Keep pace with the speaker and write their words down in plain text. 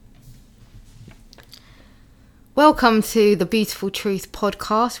Welcome to the Beautiful Truth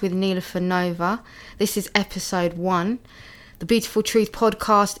podcast with Neelofer Nova. This is episode 1. The Beautiful Truth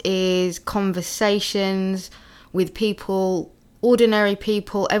podcast is conversations with people, ordinary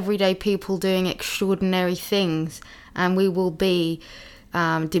people, everyday people doing extraordinary things. And we will be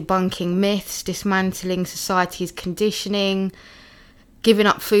debunking myths, dismantling society's conditioning, giving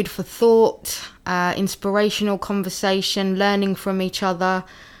up food for thought, inspirational conversation, learning from each other.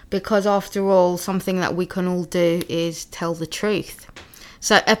 Because after all, something that we can all do is tell the truth.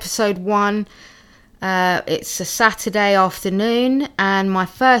 So episode 1, it's a Saturday afternoon, and my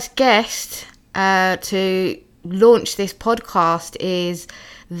first guest to launch this podcast is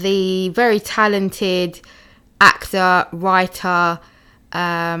the very talented actor, writer,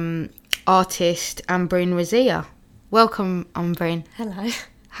 artist, Ambreen Razia. Welcome, Ambreen. Hello.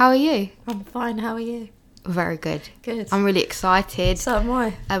 How are you? I'm fine, how are you? Very good. Good. I'm really excited. So am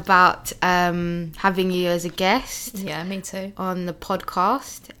I. About having you as a guest. Yeah, me too. On the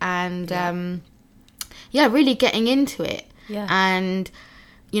podcast. And really getting into it. Yeah. And,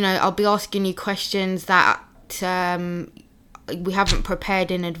 I'll be asking you questions that we haven't prepared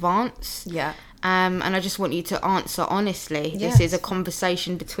in advance. Yeah. And I just want you to answer honestly. Yes. This is a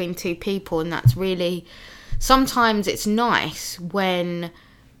conversation between two people, and that's really... Sometimes it's nice when...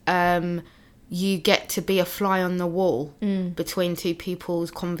 you get to be a fly on the wall between two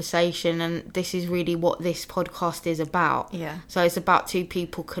people's conversation, and this is really what this podcast is about. Yeah. So it's about two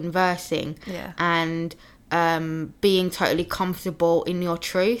people conversing and being totally comfortable in your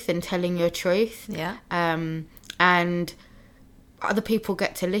truth and telling your truth. Yeah. And other people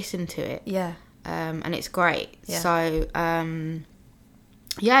get to listen to it. Yeah. And it's great. Yeah. So,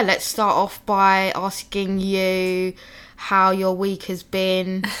 let's start off by asking you how your week has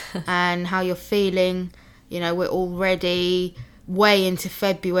been and how you're feeling. We're already way into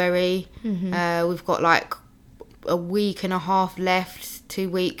February. Mm-hmm. We've got like a week and a half left,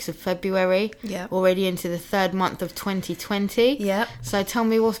 2 weeks of February. Yeah. Already into the third month of 2020. Yeah. So tell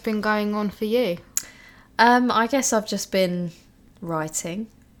me what's been going on for you. I guess I've just been writing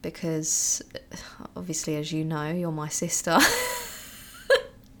because obviously, as you know, you're my sister.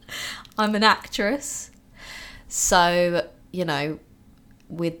 I'm an actress. So,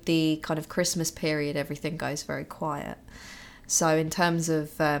 with the kind of Christmas period, everything goes very quiet. So in terms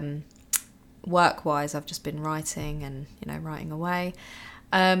of work-wise, I've just been writing and, writing away.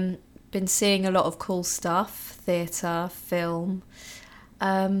 Been seeing a lot of cool stuff, theatre, film.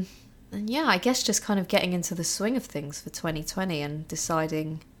 And I guess just kind of getting into the swing of things for 2020 and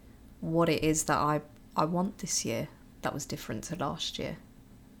deciding what it is that I want this year that was different to last year.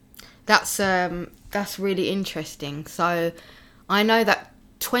 That's really interesting. So I know that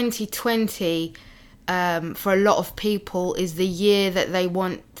 2020 for a lot of people is the year that they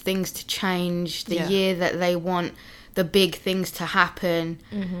want things to change, the year that they want the big things to happen.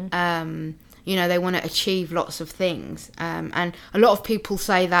 Mm-hmm. They want to achieve lots of things. And a lot of people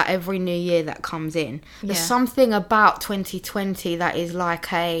say that every new year that comes in. There's something about 2020 that is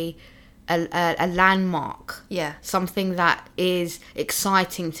like a landmark, something that is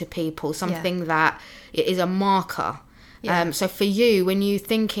exciting to people, something that is a marker. So for you, when you're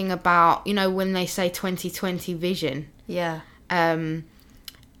thinking about, when they say 2020 vision,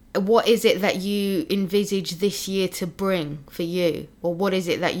 what is it that you envisage this year to bring for you? Or what is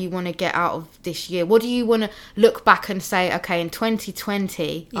it that you want to get out of this year? What do you want to look back and say, okay, in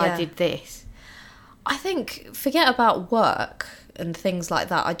 2020, I did this? I think, forget about work and things like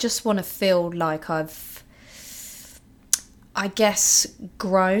that. I just want to feel like I've, I guess,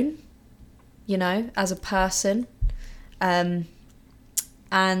 grown, as a person. And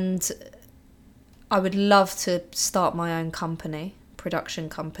I would love to start my own company, production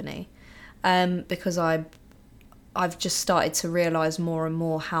company, because I've just started to realise more and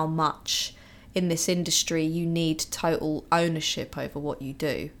more how much in this industry you need total ownership over what you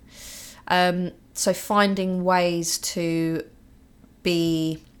do. So finding ways to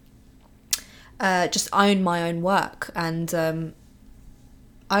be just own my own work and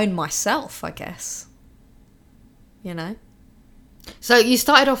own myself, I guess. So you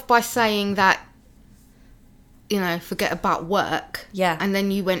started off by saying that, forget about work. Yeah. And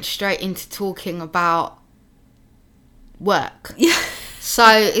then you went straight into talking about work. Yeah. So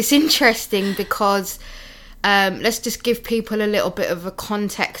it's interesting because let's just give people a little bit of a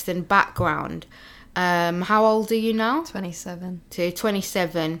context and background. How old are you now? 27. So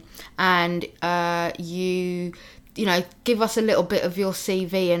 27, and you give us a little bit of your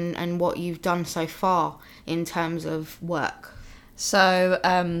CV and what you've done so far in terms of work. So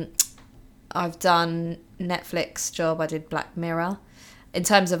I've done Netflix job. I did Black Mirror. In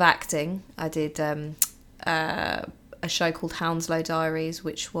terms of acting, I did a show called Hounslow Diaries,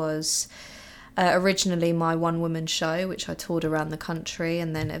 which was originally my one-woman show, which I toured around the country,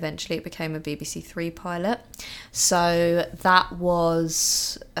 and then eventually it became a BBC Three pilot. So that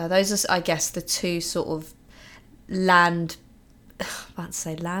was those are, I guess, the two sort of landstones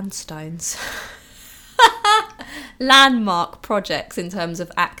landmark projects in terms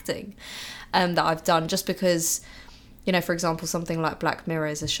of acting that I've done, just because, you know, for example, something like Black Mirror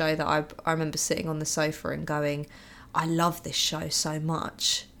is a show that I remember sitting on the sofa and going, I love this show so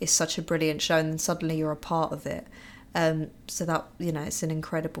much. It's such a brilliant show, and then suddenly you're a part of it. So that, you know, it's an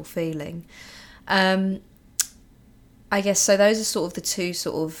incredible feeling. I guess so. Those are sort of the two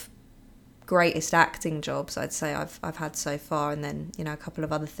sort of greatest acting jobs I'd say I've had so far, and then, you know, a couple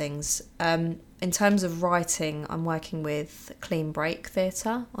of other things. In terms of writing, I'm working with Clean Break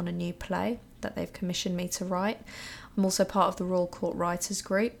Theatre on a new play that they've commissioned me to write. I'm also part of the Royal Court Writers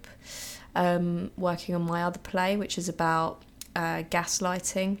Group, working on my other play, which is about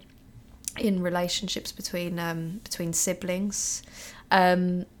gaslighting in relationships between siblings.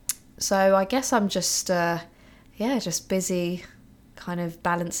 So I guess I'm just busy kind of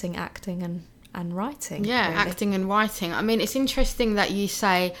balancing acting and writing. Yeah, really. Acting and writing. I mean, it's interesting that you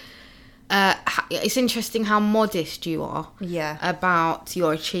say, it's interesting how modest you are about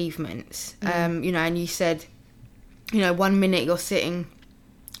your achievements. You know, and you said, you know, 1 minute you're sitting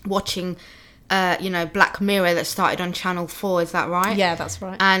watching, you know, Black Mirror that started on Channel 4, is that right? Yeah, that's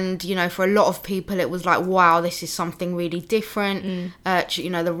right. And, you know, for a lot of people it was like, wow, this is something really different. You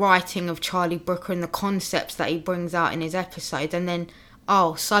know, the writing of Charlie Brooker and the concepts that he brings out in his episodes, and then,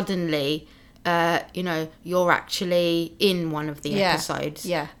 suddenly, you know, you're actually in one of the episodes.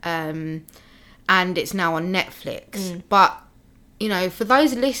 Yeah. And it's now on Netflix. But, you know, for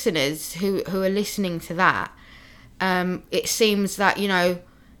those listeners who are listening to that, it seems that, you know,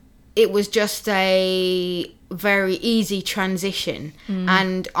 it was just a very easy transition.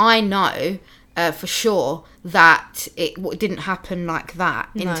 And I know for sure that it didn't happen like that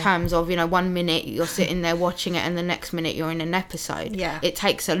in terms of, you know, 1 minute you're sitting there watching it and the next minute you're in an episode. Yeah. It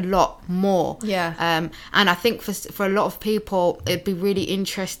takes a lot more. Yeah. And I think for a lot of people, it'd be really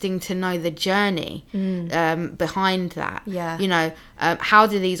interesting to know the journey behind that. Yeah. You know, how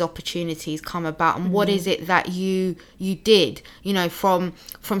do these opportunities come about, and what is it that you did, you know, from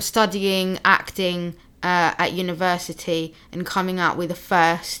studying acting at university and coming out with a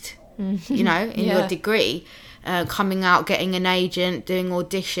first, you know, in your degree, coming out, getting an agent, doing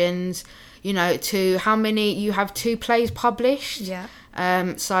auditions, you know, to how many, you have 2 plays published.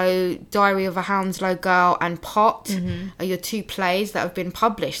 So Diary of a Hounslow Girl and Pot are your 2 plays that have been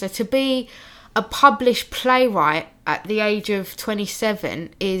published. So to be a published playwright at the age of 27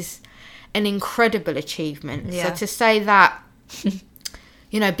 is an incredible achievement. So to say that,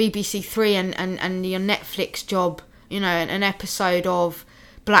 you know, BBC Three and your Netflix job, you know, an episode of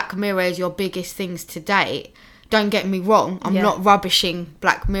Black Mirror is your biggest things to date. Don't get me wrong, I'm not rubbishing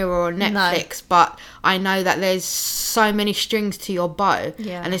Black Mirror or Netflix, but I know that there's so many strings to your bow,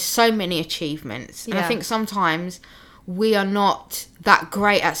 and there's so many achievements. And I think sometimes we are not that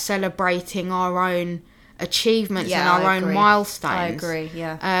great at celebrating our own achievements and our own milestones. I agree,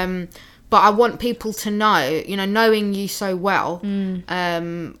 yeah. But I want people to know, you know, knowing you so well,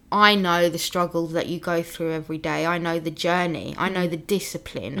 I know the struggles that you go through every day. I know the journey. I know the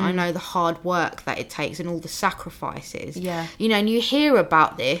discipline. I know the hard work that it takes and all the sacrifices. Yeah. You know, and you hear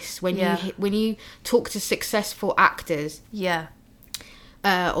about this when you talk to successful actors. Yeah.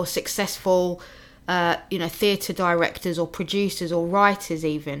 Or successful, you know, theatre directors or producers or writers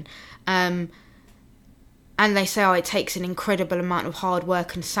even. And they say, it takes an incredible amount of hard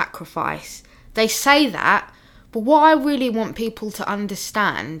work and sacrifice. They say that, but what I really want people to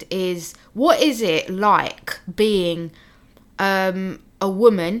understand is, what is it like being a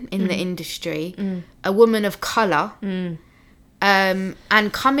woman in the industry, a woman of colour, and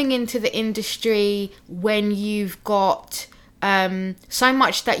coming into the industry when you've got so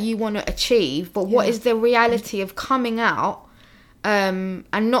much that you want to achieve, but what is the reality of coming out and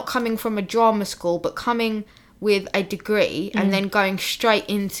not coming from a drama school, but coming with a degree and then going straight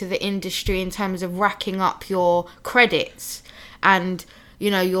into the industry in terms of racking up your credits and,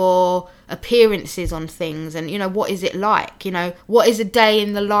 you know, your appearances on things, and, you know, what is it like? You know, what is a day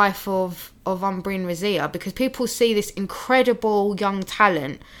in the life of Ambreen Razia? Because people see this incredible young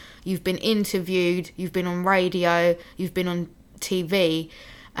talent. You've been interviewed, you've been on radio, you've been on TV,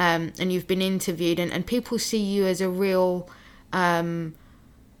 and you've been interviewed, and people see you as a real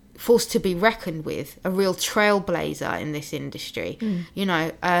force to be reckoned with, a real trailblazer in this industry. You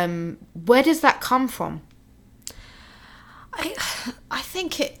know, where does that come from? I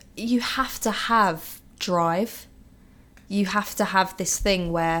think you have to have drive. You have to have this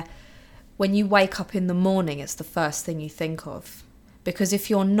thing where when you wake up in the morning, it's the first thing you think of. Because if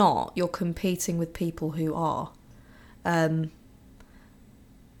you're not, you're competing with people who are. You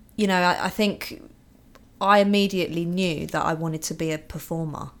know, I think I immediately knew that I wanted to be a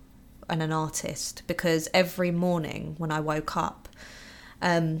performer and an artist, because every morning when I woke up,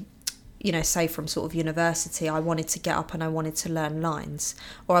 you know, say from sort of university, I wanted to get up and I wanted to learn lines,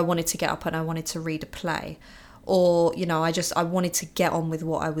 or I wanted to get up and I wanted to read a play, or, you know, I wanted to get on with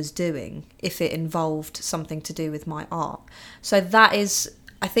what I was doing if it involved something to do with my art. So that is,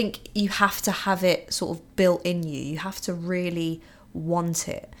 I think you have to have it sort of built in you. You have to really want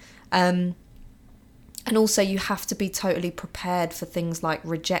it. And also you have to be totally prepared for things like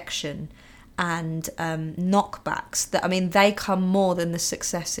rejection and knockbacks. That, I mean, they come more than the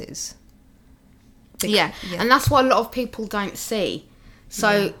successes. Yeah, and that's what a lot of people don't see.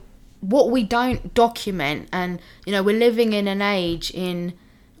 So what we don't document, and, you know, we're living in an age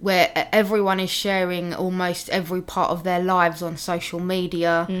where everyone is sharing almost every part of their lives on social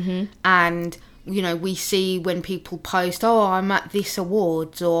media. And, you know, we see when people post, oh, I'm at this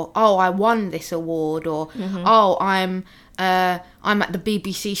awards, or oh, I won this award, or oh, I'm at the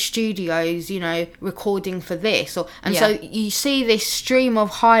BBC studios, you know, recording for this, and so you see this stream of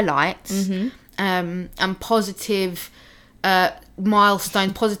highlights and positive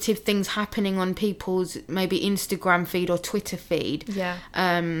milestones, positive things happening on people's maybe Instagram feed or Twitter feed.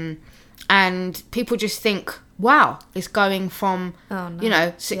 And people just think, wow, it's going from, you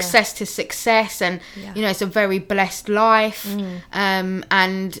know, success to success, and, you know, it's a very blessed life.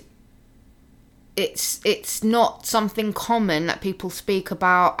 And it's not something common that people speak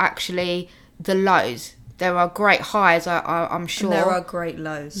about, actually, the lows. There are great highs, I'm sure. And there are great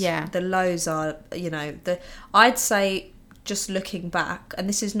lows. Yeah. The lows are, you know, I'd say, just looking back, and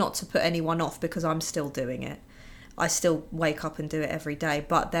this is not to put anyone off because I'm still doing it. I still wake up and do it every day,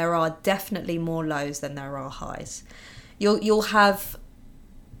 but there are definitely more lows than there are highs. You'll have,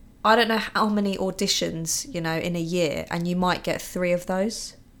 I don't know how many auditions, you know, in a year, and you might get 3 of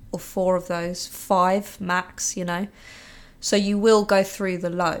those or 4 of those, 5 max, you know. So you will go through the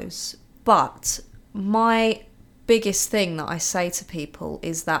lows. But my biggest thing that I say to people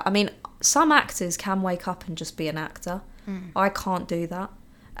is that, I mean, some actors can wake up and just be an actor. I can't do that.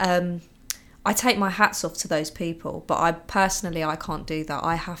 I take my hats off to those people, but I can't do that.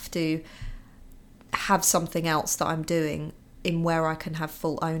 I have to have something else that I'm doing in where I can have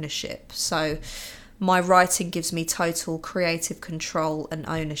full ownership. So my writing gives me total creative control and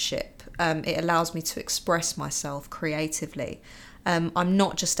ownership. It allows me to express myself creatively. I'm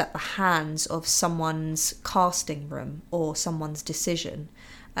not just at the hands of someone's casting room or someone's decision,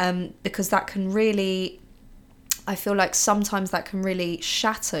 because that can really, I feel like sometimes that can really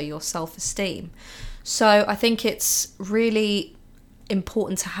shatter your self-esteem. So I think it's really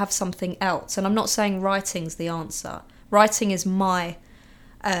important to have something else. And I'm not saying writing's the answer. Writing is my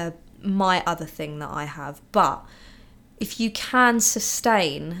other thing that I have. But if you can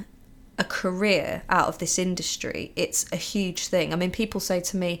sustain a career out of this industry, it's a huge thing. I mean, people say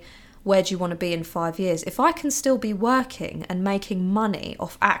to me, where do you want to be in 5 years? If I can still be working and making money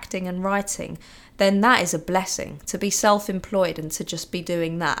off acting and writing, then that is a blessing. To be self-employed and to just be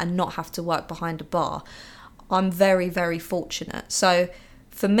doing that and not have to work behind a bar, I'm very, very fortunate. So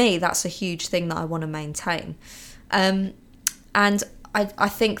for me, that's a huge thing that I want to maintain. And I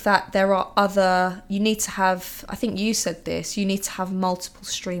think that there are other, you need to have, I think you said this, you need to have multiple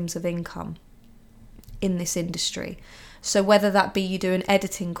streams of income in this industry. So whether that be you do an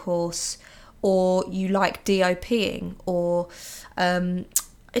editing course, or you like DOPing, or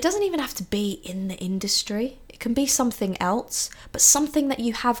it doesn't even have to be in the industry. It can be something else, but something that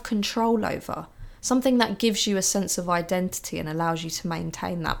you have control over, something that gives you a sense of identity and allows you to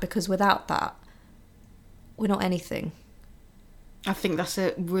maintain that, because without that, we're not anything. I think that's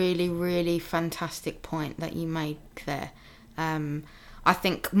a really, really fantastic point that you made there. I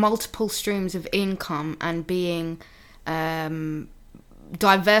think multiple streams of income and being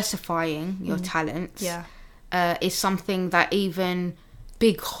diversifying your talents is something that even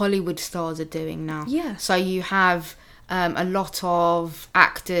big Hollywood stars are doing now. So you have a lot of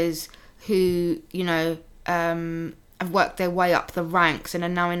actors who, you know, have worked their way up the ranks and are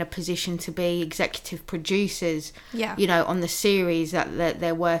now in a position to be executive producers, you know, on the series that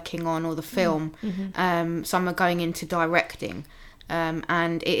they're working on, or the film. Some are going into directing.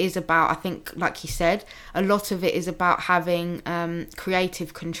 And it is about, I think, like you said, a lot of it is about having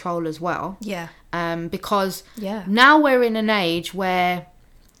creative control as well. Because now we're in an age where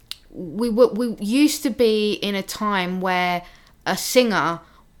we used to be in a time where a singer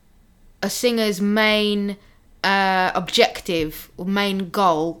a singer's main objective or main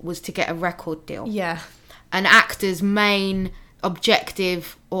goal was to get a record deal. Yeah. An actor's main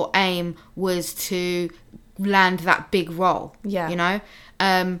objective or aim was to land that big role. Yeah. You know?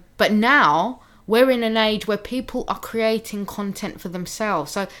 But now we're in an age where people are creating content for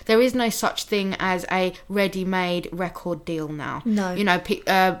themselves. So there is no such thing as a ready-made record deal now. No. You know,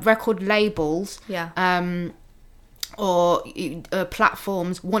 record labels or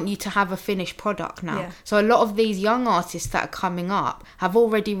platforms want you to have a finished product now. Yeah. So a lot of these young artists that are coming up have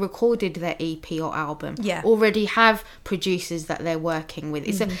already recorded their EP or album. Yeah. Already have producers that they're working with.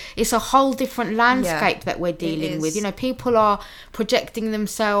 It's a whole different landscape that we're dealing with. You know, people are projecting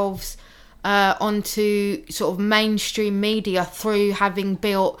themselves onto sort of mainstream media through having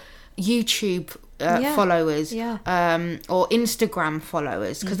built YouTube followers or Instagram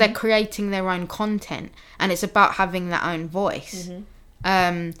followers, because they're creating their own content, and it's about having their own voice.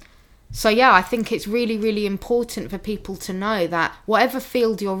 So yeah, I think it's really, really important for people to know that whatever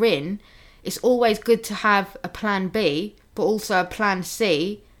field you're in, it's always good to have a plan B, but also a plan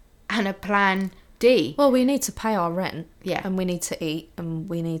C and a plan D. Well, we need to pay our rent, and we need to eat, and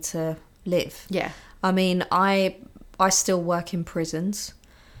we need to live. I mean, I still work in prisons.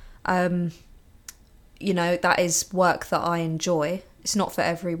 You know, that is work that I enjoy. It's not for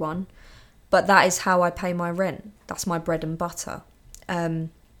everyone, but that is how I pay my rent. That's my bread and butter.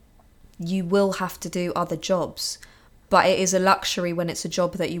 You will have to do other jobs, but it is a luxury when it's a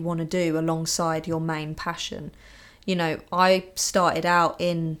job that you want to do alongside your main passion. You know, I started out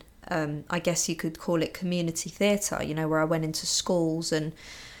in, I guess you could call it community theatre, you know, where I went into schools and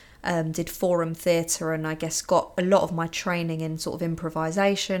did forum theatre, and I guess got a lot of my training in sort of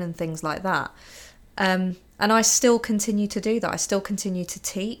improvisation and things like that. And I still continue to do that. I still continue to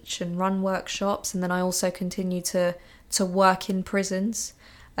teach and run workshops, and then I also continue to work in prisons,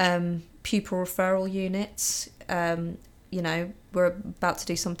 pupil referral units. You know, we're about to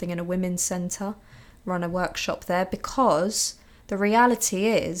do something in a women's centre, run a workshop there, because the reality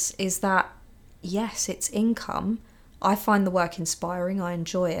is that, yes, it's income. I find the work inspiring, I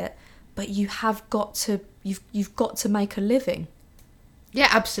enjoy it, but you've got to make a living. Yeah,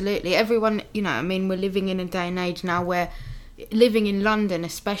 absolutely. Everyone, you know, I mean, we're living in a day and age now where living in London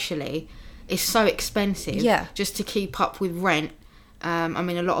especially is so expensive. Yeah. Just to keep up with rent. I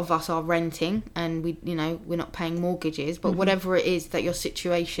mean, a lot of us are renting, and we're not paying mortgages, but whatever it is that your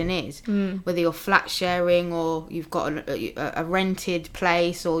situation is, whether you're flat sharing or you've got a rented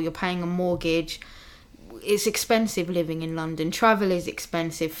place or you're paying a mortgage, it's expensive living in London. Travel is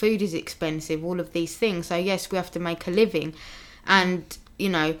expensive, food is expensive, all of these things. So yes, we have to make a living. And, you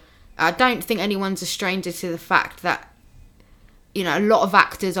know, I don't think anyone's a stranger to the fact that, you know, a lot of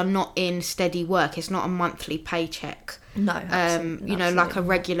actors are not in steady work. It's not a monthly paycheck. No, you know, like a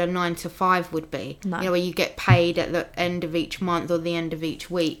regular 9 to 5 would be. No. You know, where you get paid at the end of each month or the end of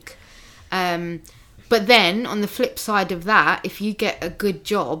each week. But then, on the flip side of that, if you get a good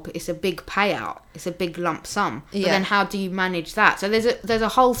job, it's a big payout. It's a big lump sum. But then how do you manage that? So there's a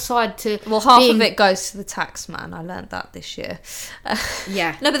whole side to... Well, half of it goes to the tax man. I learned that this year.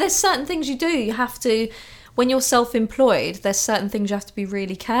 No, but there's certain things you do. You have to... When you're self-employed, there's certain things you have to be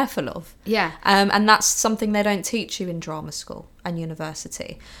really careful of. Yeah. And that's something they don't teach you in drama school and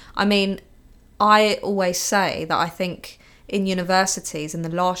university. I mean, I always say that I think... in universities, in the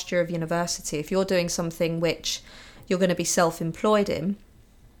last year of university, if you're doing something which you're going to be self-employed in,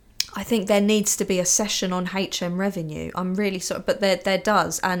 I think there needs to be a session on HM revenue. I'm really sorry, but there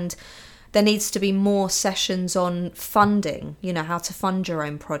does. And there needs to be more sessions on funding, you know, how to fund your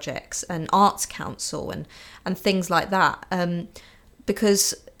own projects, and arts council and things like that.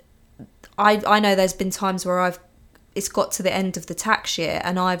 Because I know there's been times where it's got to the end of the tax year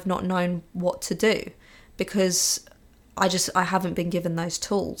and I've not known what to do, because I haven't been given those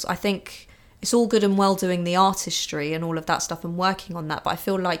tools. I think it's all good and well doing the artistry and all of that stuff and working on that, but I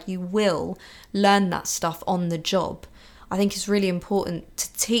feel like you will learn that stuff on the job. I think it's really important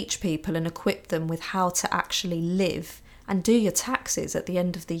to teach people and equip them with how to actually live and do your taxes at the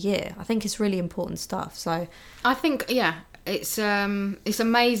end of the year. I think it's really important stuff. So I think, it's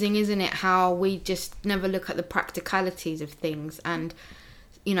amazing, isn't it, how we just never look at the practicalities of things. And,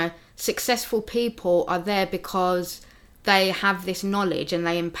 you know, successful people are there because they have this knowledge and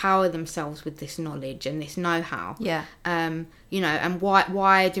they empower themselves with this knowledge and this know-how. Yeah. You know, and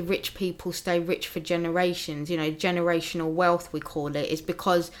why do rich people stay rich for generations? You know, generational wealth, we call it, is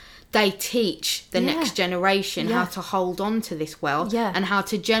because they teach the next generation how to hold on to this wealth and how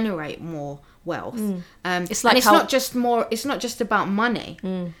to generate more wealth. It's not just about money.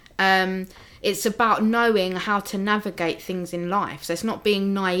 It's about knowing how to navigate things in life. So it's not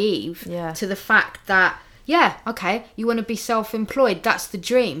being naive to the fact that, yeah, okay, you want to be self-employed. That's the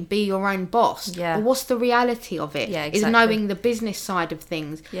dream. Be your own boss. Yeah. But what's the reality of it? Yeah, exactly. Is knowing the business side of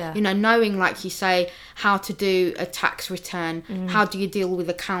things. Yeah. You know, knowing, like you say, how to do a tax return. How do you deal with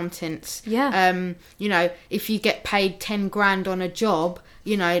accountants? Yeah. You know, if you get paid 10 grand on a job,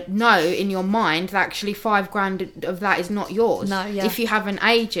 you know in your mind that actually 5 grand of that is not yours. No, yeah. If you have an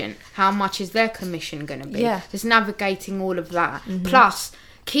agent, how much is their commission going to be? Yeah. Just navigating all of that. Plus,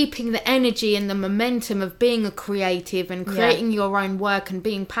 keeping the energy and the momentum of being a creative and creating your own work and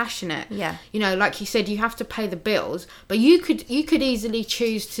being passionate. Yeah. You know, like you said, you have to pay the bills, but you could easily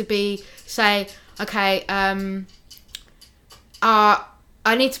choose to say, okay,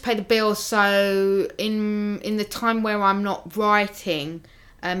 I need to pay the bills, so in the time where I'm not writing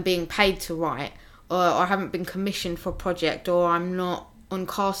and being paid to write, or I haven't been commissioned for a project, or I'm not on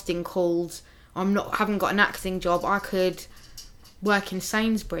casting calls, or haven't got an acting job, I could work in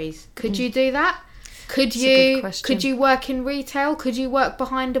Sainsbury's. Could you do that? Could you work in retail? Could you work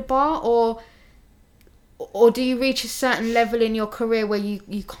behind a bar, or do you reach a certain level in your career where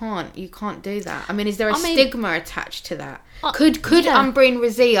you can't do that? I mean, is there a stigma attached to that? Could Ambreen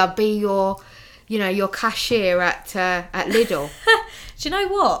Razia be your cashier at Lidl? Do you know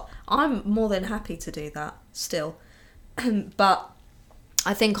what? I'm more than happy to do that still. But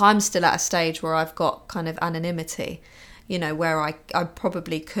I think I'm still at a stage where I've got kind of anonymity, you know, where I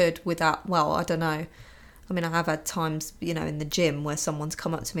probably could without, well, I don't know. I mean, I have had times, you know, in the gym where someone's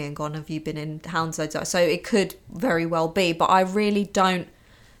come up to me and gone, have you been in Hounslow? So it could very well be, but I really don't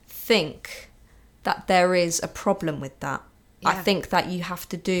think that there is a problem with that. Yeah. I think that you have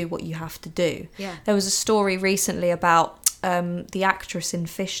to do what you have to do. Yeah. There was a story recently about the actress in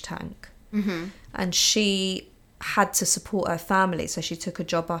Fish Tank, and she had to support her family, so she took a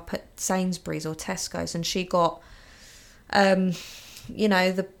job up at Sainsbury's or Tesco's, and she got, you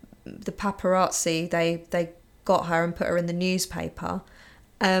know, the paparazzi, they got her and put her in the newspaper,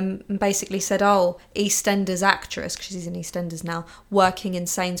 and basically said, oh, EastEnders actress, because she's in EastEnders now, working in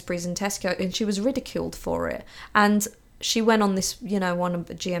Sainsbury's and Tesco, and she was ridiculed for it. And she went on this, you know, one of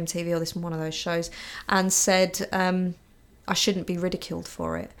GMTV or one of those shows, and said, I shouldn't be ridiculed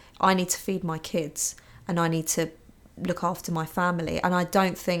for it. I need to feed my kids and I need to look after my family. And I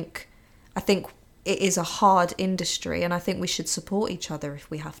think it is a hard industry, and I think we should support each other if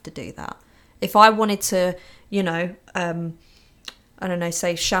we have to do that. If I wanted to, you know, I don't know,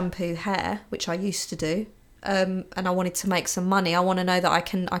 say shampoo hair, which I used to do, and I wanted to make some money, I want to know that I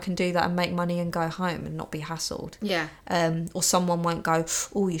can do that and make money and go home and not be hassled. Yeah. Or someone won't go,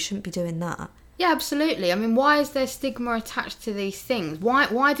 oh, you shouldn't be doing that. Yeah, absolutely. I mean, why is there stigma attached to these things?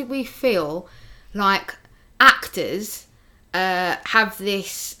 Why do we feel like actors have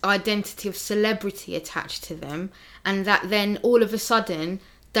this identity of celebrity attached to them, and that then all of a sudden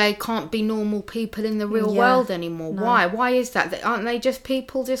they can't be normal people in the real world anymore? No. Why is that? Aren't they just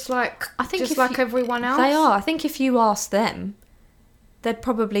people just like everyone else? They are. I think if you ask them, they'd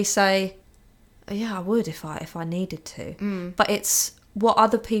probably say, yeah, I would if I needed to. But it's what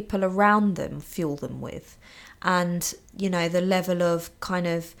other people around them fuel them with, and, you know, the level of kind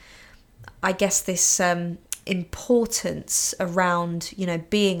of, I guess, this importance around, you know,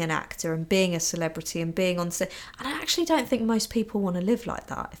 being an actor and being a celebrity and being on stage. And I actually don't think most people want to live like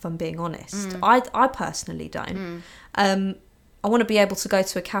that, if I'm being honest. I personally don't. I want to be able to go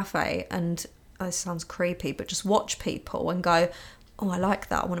to a cafe and, oh, this sounds creepy, but just watch people and go, oh, I like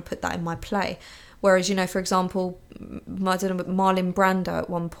that, I want to put that in my play. Whereas, you know, for example, I don't know, Marlon Brando at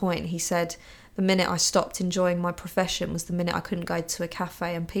one point, he said, the minute I stopped enjoying my profession was the minute I couldn't go to a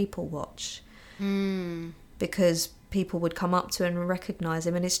cafe and people watch. Because people would come up to him and recognise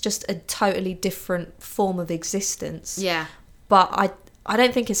him, and it's just a totally different form of existence. Yeah. But I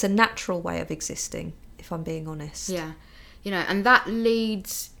don't think it's a natural way of existing, if I'm being honest. Yeah. You know, and that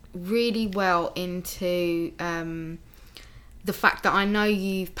leads really well into the fact that I know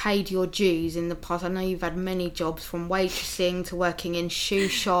you've paid your dues in the past. I know you've had many jobs, from waitressing to working in shoe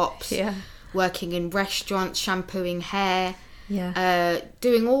shops, working in restaurants, shampooing hair. Yeah.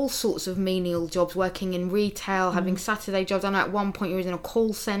 Doing all sorts of menial jobs, working in retail, having Saturday jobs. I know at one point you were in a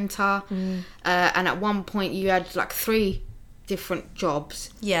call centre, and at one point you had like 3 different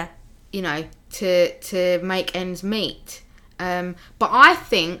jobs. Yeah. You know, to make ends meet. But I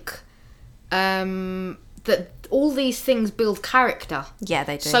think that all these things build character. Yeah,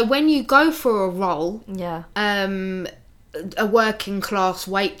 they do. So when you go for a role, a working class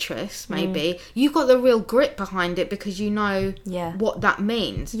waitress, maybe, you've got the real grit behind it because you know what that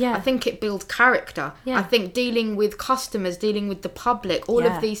means. I think it builds character. I think dealing with customers, dealing with the public, all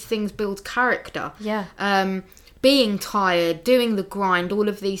of these things build character. Being tired, doing the grind, all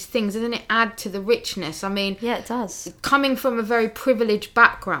of these things, doesn't it add to the richness? I mean, it does. Coming from a very privileged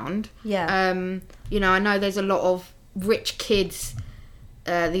background, you know, I know there's a lot of rich kids,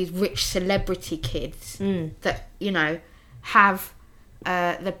 these rich celebrity kids that, you know, have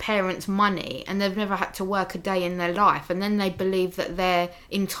their parents' money and they've never had to work a day in their life, and then they believe that they're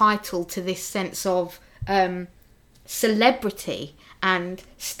entitled to this sense of celebrity and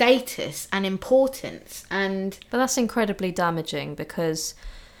status and importance. But that's incredibly damaging, because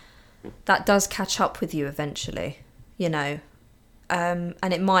that does catch up with you eventually, you know. And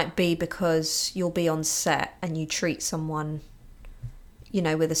it might be because you'll be on set and you treat someone, you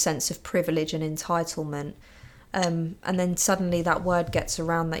know, with a sense of privilege and entitlement. And then suddenly that word gets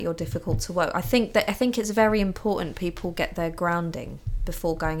around that you're difficult to work. I think it's very important people get their grounding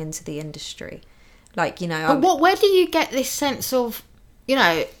before going into the industry. Like, you know... But where do you get this sense of, you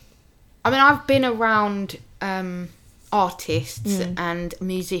know... I mean, I've been around artists and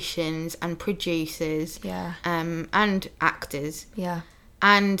musicians and producers and actors.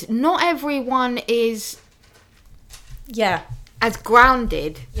 And not everyone is as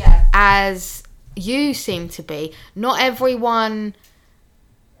grounded as... you seem to be. Not everyone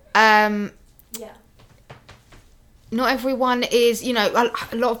not everyone is, you know,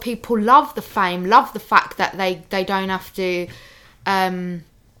 a lot of people love the fame, love the fact that they don't have to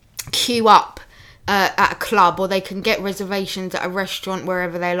queue up at a club, or they can get reservations at a restaurant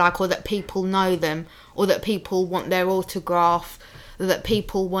wherever they like, or that people know them, or that people want their autograph, or that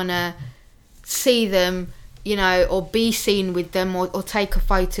people want to see them, you know, or be seen with them, or take a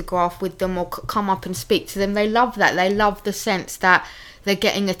photograph with them, or come up and speak to them. They love that. They love the sense that they're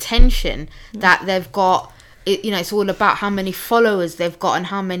getting attention, that they've got, you know, it's all about how many followers they've got and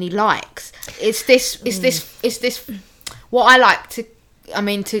how many likes. It's this, what I like to, I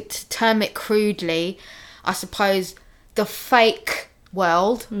mean, to term it crudely, I suppose, the fake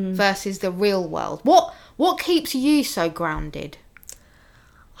world versus the real world. What keeps you so grounded?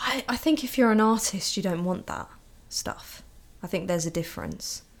 I think if you're an artist, you don't want that stuff. I think there's a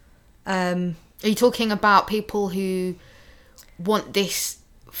difference. Are you talking about people who want this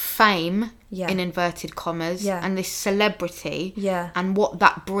fame, in inverted commas, and this celebrity, and what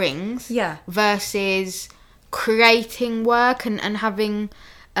that brings, versus creating work and having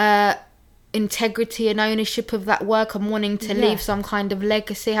integrity and ownership of that work and wanting to leave some kind of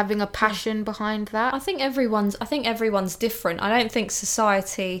legacy, having a passion behind that? I think everyone's different. I don't think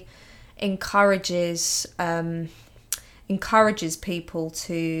society encourages people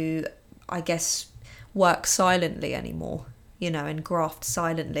to, I guess, work silently anymore, you know, and graft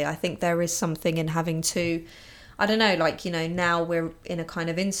silently. I think there is something in having to, I don't know, like, you know, now we're in a kind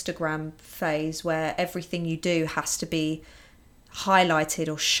of Instagram phase where everything you do has to be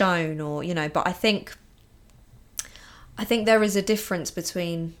highlighted or shown, or, you know, but I think there is a difference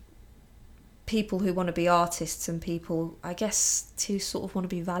between people who want to be artists and people, I guess, who sort of want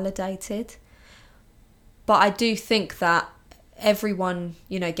to be validated. But I do think that everyone,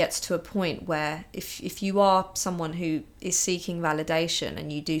 you know, gets to a point where if you are someone who is seeking validation,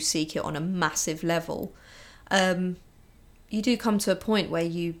 and you do seek it on a massive level, you do come to a point where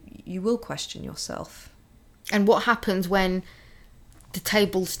you will question yourself. And what happens when the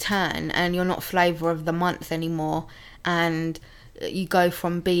tables turn and you're not flavour of the month anymore, and you go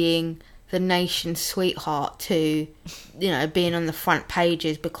from being the nation's sweetheart to, you know, being on the front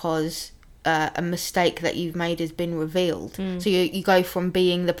pages because a mistake that you've made has been revealed? So you go from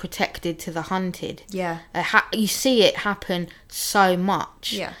being the protected to the hunted. You see it happen so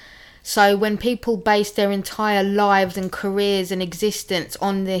much. So when people base their entire lives and careers and existence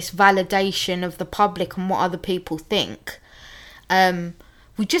on this validation of the public and what other people think,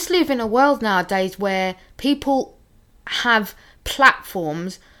 we just live in a world nowadays where people have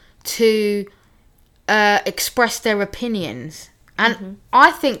platforms to express their opinions. And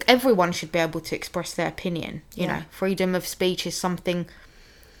I think everyone should be able to express their opinion. You know, freedom of speech is something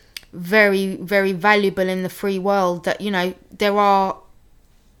very, very valuable in the free world, that, you know, there are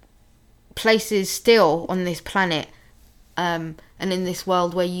places still on this planet and in this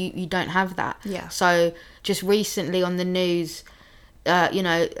world where you don't have that. So just recently on the news,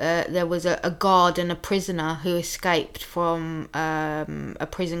 there was a guard and a prisoner who escaped from a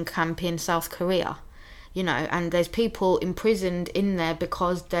prison camp in South Korea, you know, and there's people imprisoned in there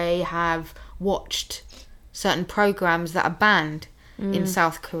because they have watched certain programs that are banned in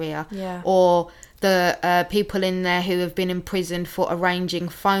South Korea, or the people in there who have been imprisoned for arranging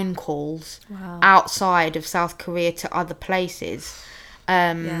phone calls Wow. outside of South Korea to other places.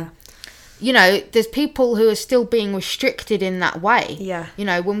 Yeah. You know, there's people who are still being restricted in that way. Yeah. You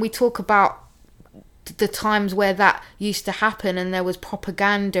know, when we talk about the times where that used to happen and there was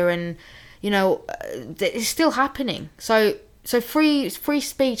propaganda and, you know, it's still happening. So free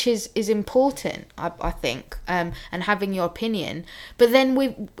speech is important, I think, and having your opinion. But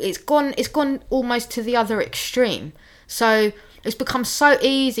then it's gone almost to the other extreme. So it's become so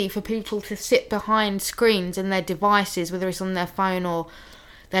easy for people to sit behind screens and their devices, whether it's on their phone or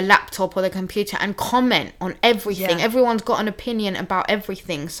their laptop or their computer, and comment on everything. Yeah. Everyone's got an opinion about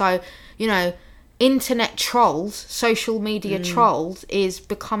everything. So, you know, internet trolls, social media trolls is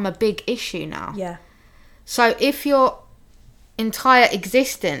become a big issue now. Yeah. So if your entire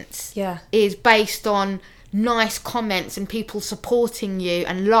existence Yeah. is based on nice comments and people supporting you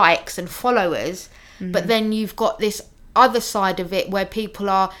and likes and followers, but then you've got this other side of it where people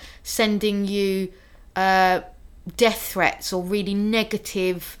are sending you death threats or really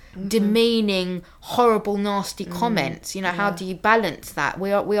negative, demeaning, horrible, nasty comments, you know, how do you balance that?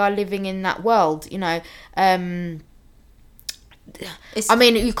 We are living in that world, you know. I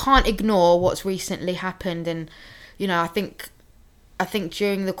mean, you can't ignore what's recently happened, and you know, I think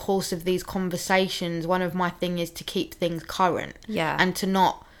during the course of these conversations, one of my thing is to keep things current, and to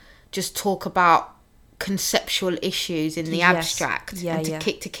not just talk about conceptual issues in the abstract, and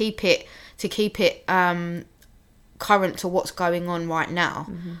to keep it current to what's going on right now,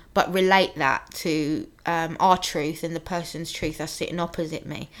 but relate that to our truth and the person's truth that's sitting opposite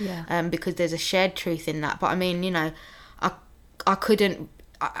me, because there's a shared truth in that. But I mean, you know, I couldn't,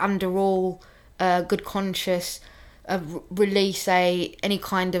 under all good conscience, release any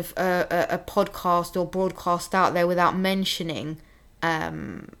kind of a podcast or broadcast out there without mentioning,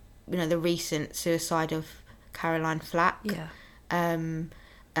 you know, the recent suicide of Caroline Flack,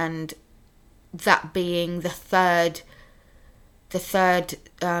 and that being the third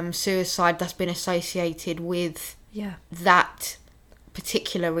suicide that's been associated with that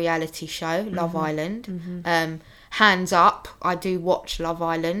particular reality show, Love Island. Hands up, I do watch Love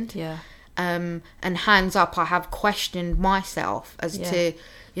Island. And hands up, I have questioned myself as to,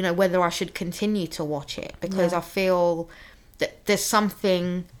 you know, whether I should continue to watch it, because I feel that there's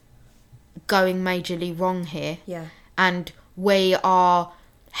something going majorly wrong here. And we are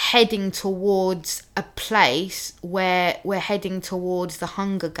heading towards a place where we're heading towards the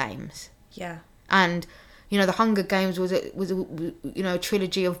Hunger Games. And you know, the Hunger Games was a you know, a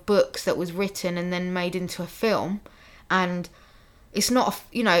trilogy of books that was written and then made into a film, and it's not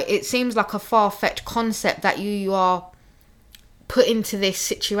you know, it seems like a far-fetched concept that you are put into this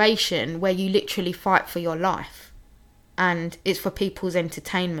situation where you literally fight for your life, and it's for people's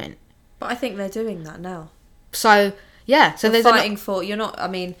entertainment. But I think they're doing that now. So yeah, so you're there's fighting for, you're not, I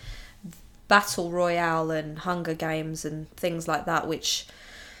mean, Battle Royale and Hunger Games and things like that, which,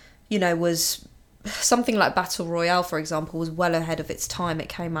 you know, was something like Battle Royale, for example, was well ahead of its time. It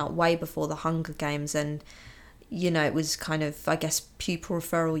came out way before the Hunger Games, and you know, it was kind of, I guess, pupil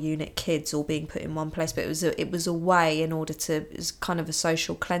referral unit kids all being put in one place, but it was a way in order to, it was kind of a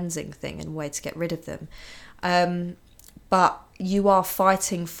social cleansing thing and a way to get rid of them. But you are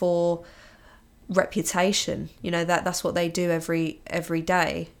fighting for reputation, you know, that's what they do every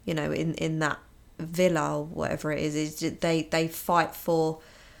day, you know, in that villa or whatever it is they fight for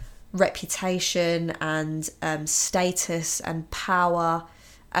reputation and status and power,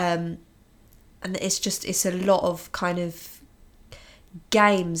 and it's a lot of kind of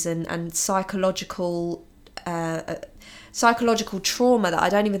games and psychological trauma that I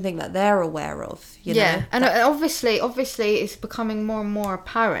don't even think that they're aware of, you know? And obviously it's becoming more and more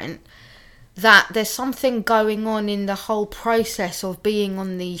apparent that there's something going on in the whole process of being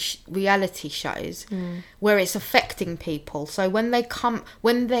on these reality shows where it's affecting people. So when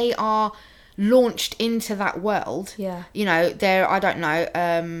they are launched into that world, you know, they're, I don't know,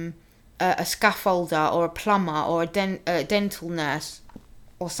 a scaffolder or a plumber or a dental nurse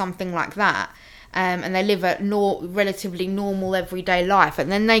or something like that, and they live a relatively normal everyday life, and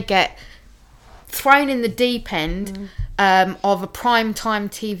then they get thrown in the deep end of a primetime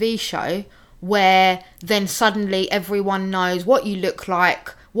TV show where then suddenly everyone knows what you look like,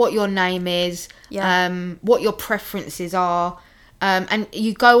 what your name is, what your preferences are, and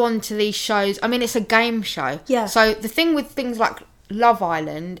you go on to these shows. I mean, it's a game show. So the thing with things like Love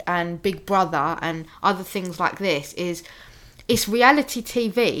Island and Big Brother and other things like this is it's reality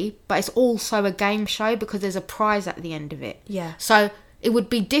TV, but it's also a game show because there's a prize at the end of it. So it would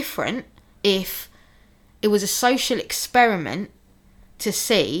be different if it was a social experiment to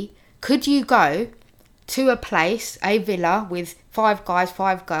see Could you go to a place, a villa with 5 guys,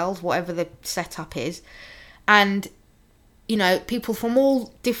 5 girls, whatever the setup is, and, you know, people from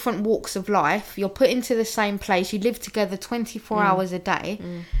all different walks of life, you're put into the same place, you live together 24 hours a day.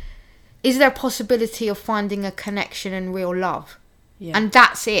 Is there a possibility of finding a connection and real love? Yeah. And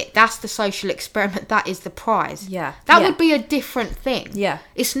that's it. That's the social experiment. That is the prize. Yeah. That would be a different thing. Yeah.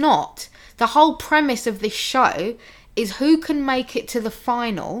 It's not. The whole premise of this show is who can make it to the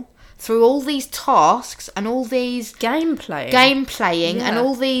final through all these tasks and all these... Game playing. And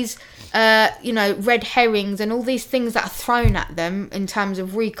all these, red herrings and all these things that are thrown at them in terms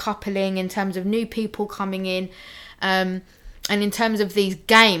of recoupling, in terms of new people coming in, and in terms of these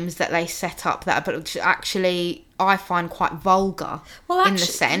games that they set up that actually I find quite vulgar in the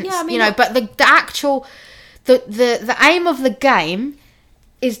sense. Yeah, I mean, but the actual... The aim of the game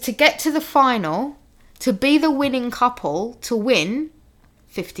is to get to the final, to be the winning couple, to win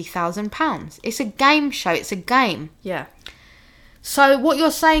 £50,000. It's a game show. It's a game. Yeah. So what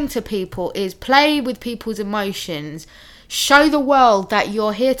you're saying to people is play with people's emotions. Show the world that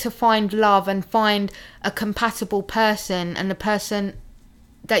you're here to find love and find a compatible person and the person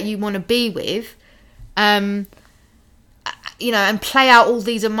that you want to be with. And play out all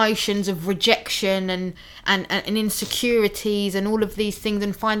these emotions of rejection and insecurities and all of these things,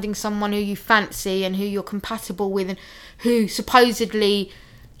 and finding someone who you fancy and who you're compatible with and who supposedly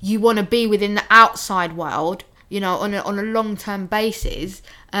you want to be with in the outside world, on a long-term basis.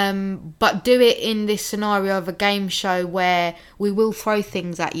 But do it in this scenario of a game show where we will throw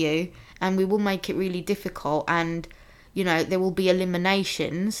things at you and we will make it really difficult, and there will be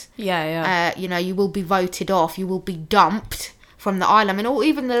eliminations. Yeah. You will be voted off. You will be dumped from the island. I mean,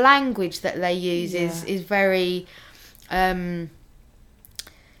 even the language that they use is very... I'm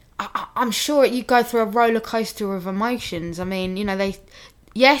sure you go through a roller coaster of emotions. I mean,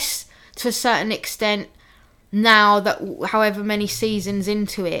 yes, to a certain extent, now that however many seasons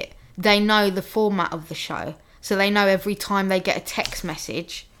into it, they know the format of the show. So they know every time they get a text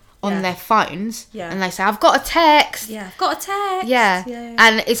message on their phones, and they say, I've got a text. Yeah, I've got a text. Yeah.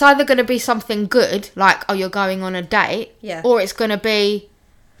 And it's either going to be something good, like, oh, you're going on a date, or it's going to be,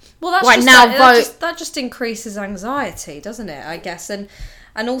 well, that's just now that just increases anxiety, doesn't it, I guess. And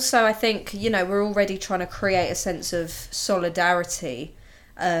also, I think, we're already trying to create a sense of solidarity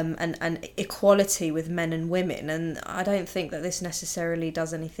and equality with men and women, and I don't think that this necessarily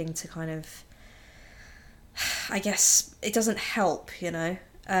does anything to kind of, I guess, it doesn't help,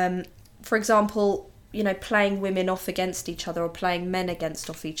 for example, playing women off against each other or playing men against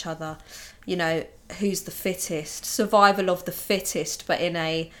off each other, who's the fittest, survival of the fittest, but in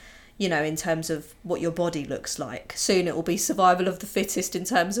a, in terms of what your body looks like. Soon it will be survival of the fittest in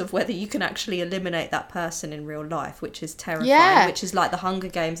terms of whether you can actually eliminate that person in real life, which is terrifying, which is like the Hunger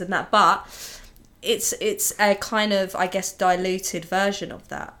Games and that. But it's a kind of, I guess, diluted version of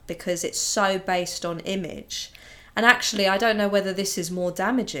that, because it's so based on image. And actually, I don't know whether this is more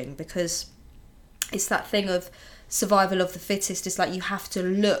damaging, because it's that thing of survival of the fittest. It's like you have to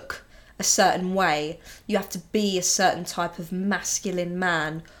look a certain way. You have to be a certain type of masculine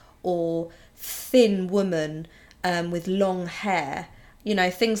man or thin woman with long hair.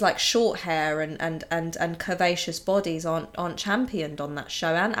 Things like short hair and curvaceous bodies aren't championed on that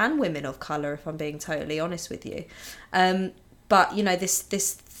show, and women of colour, if I'm being totally honest with you. But,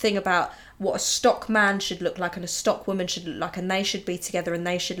 this thing about what a stock man should look like and a stock woman should look like, and they should be together and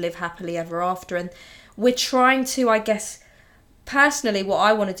they should live happily ever after. And we're trying to, I guess, personally, what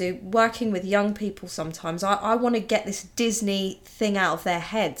I want to do, working with young people sometimes, I want to get this Disney thing out of their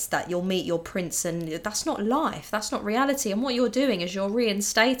heads that you'll meet your prince, and that's not life, that's not reality. And what you're doing is you're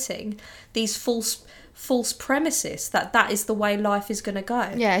reinstating these false premises that is the way life is going to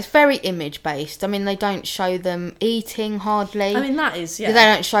go. Yeah, it's very image based. I mean, they don't show them eating hardly. I mean, that is, They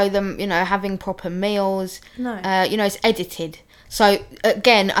don't show them, having proper meals. No. It's edited. So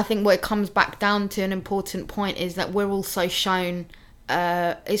again, I think what it comes back down to, an important point, is that we're also shown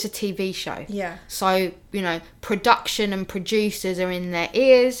it's a TV show. Yeah. So, production and producers are in their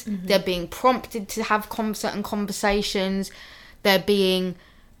ears. Mm-hmm. They're being prompted to have certain conversations. They're being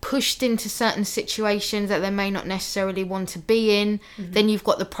pushed into certain situations that they may not necessarily want to be in. Mm-hmm. Then you've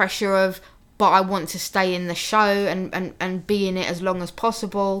got the pressure of, but I want to stay in the show and be in it as long as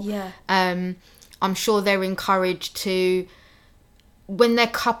possible. Yeah. I'm sure they're encouraged to, when they're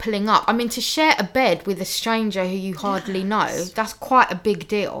coupling up, I mean, to share a bed with a stranger who you hardly know, that's quite a big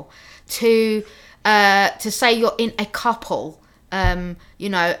deal. To say you're in a couple, and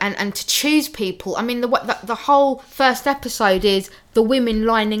to choose people. I mean, the whole first episode is the women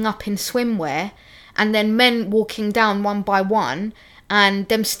lining up in swimwear, and then men walking down one by one, and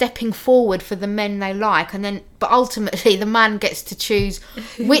them stepping forward for the men they like, and then but ultimately the man gets to choose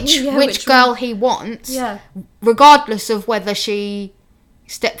which girl he wants, regardless of whether she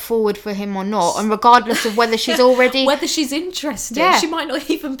stepped forward for him or not, and regardless of whether she's already whether she's interested. She might not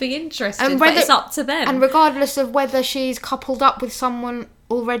even be interested, and but it's up to them. And regardless of whether she's coupled up with someone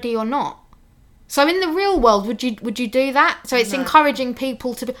already or not. So in the real world, would you do that? So it's encouraging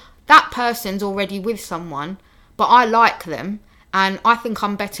people to be, that person's already with someone, but I like them, and I think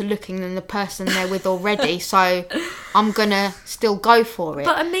I'm better looking than the person they're with already, so I'm gonna still go for it.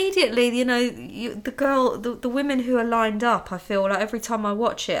 But immediately, the women who are lined up, I feel like every time I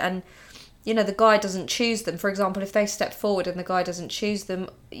watch it, and the guy doesn't choose them. For example, if they step forward and the guy doesn't choose them,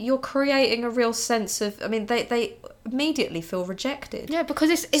 you're creating a real sense of. I mean, they immediately feel rejected. Yeah, because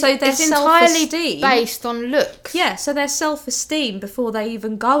it's entirely based on looks. Yeah, so their self-esteem before they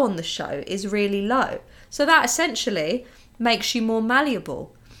even go on the show is really low. So that essentially makes you more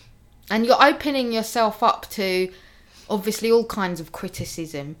malleable. And you're opening yourself up to, obviously, all kinds of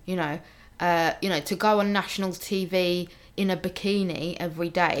criticism, to go on national TV in a bikini every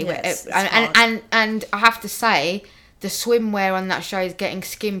day. Yes, and I have to say, the swimwear on that show is getting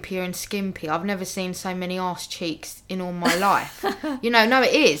skimpier and skimpier. I've never seen so many arse cheeks in all my life. No,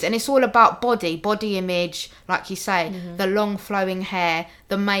 it is. And it's all about body image, like you say, the long flowing hair,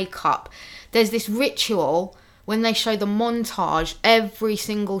 the makeup. There's this ritual when they show the montage, every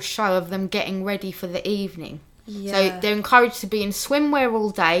single show of them getting ready for the evening. Yeah. So they're encouraged to be in swimwear all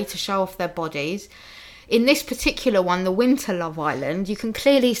day to show off their bodies. In this particular one, the Winter Love Island, you can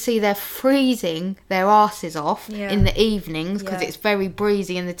clearly see they're freezing their asses off in the evenings because it's very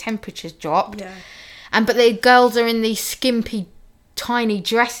breezy and the temperature's dropped. Yeah. But the girls are in these skimpy, tiny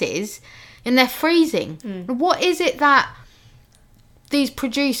dresses and they're freezing. What is it that these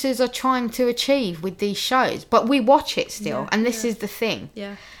producers are trying to achieve with these shows? But we watch it still, and this is the thing.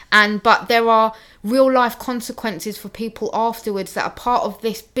 Yeah. But there are real life consequences for people afterwards that are part of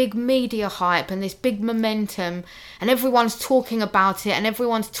this big media hype and this big momentum, and everyone's talking about it and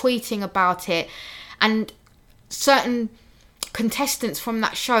everyone's tweeting about it, and certain contestants from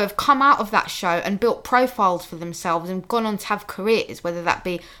that show have come out of that show and built profiles for themselves and gone on to have careers, whether that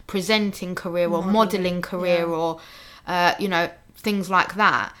be presenting career or modelling career or things like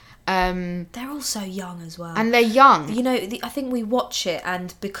that. They're all so young as well, and they're young. I think we watch it,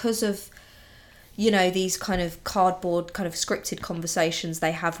 and because of these kind of cardboard kind of scripted conversations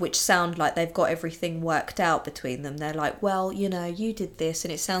they have, which sound like they've got everything worked out between them. They're like, well, you did this,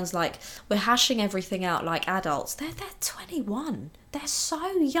 and it sounds like we're hashing everything out like adults. They're 21. They're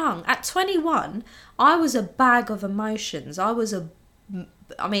so young. At 21, I was a bag of emotions.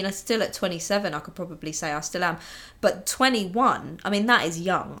 I'm still at 27, I could probably say I still am. But 21, that is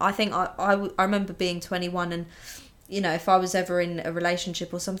young. I think I remember being 21 and, if I was ever in a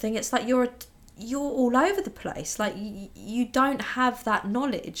relationship or something, it's like you're all over the place. Like, you don't have that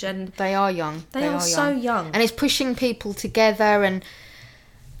knowledge. And they are young. They are so young. And it's pushing people together, and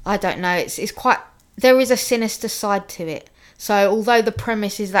I don't know, it's quite... There is a sinister side to it. So although the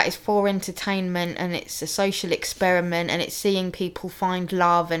premise is that it's for entertainment and it's a social experiment and it's seeing people find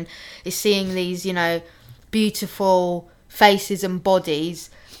love and it's seeing these, beautiful faces and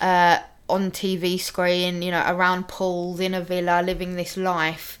bodies on TV screen, around pools, in a villa, living this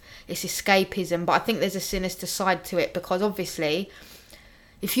life, it's escapism. But I think there's a sinister side to it, because obviously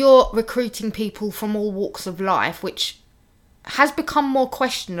if you're recruiting people from all walks of life, which has become more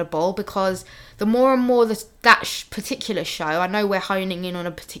questionable, because the more and more that particular show, I know we're honing in on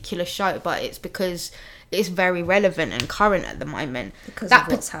a particular show, but it's because it's very relevant and current at the moment. Because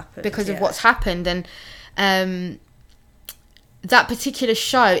of what's happened. And that particular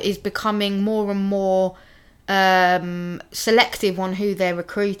show is becoming more and more selective on who they're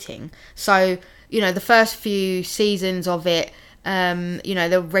recruiting. So, the first few seasons of it,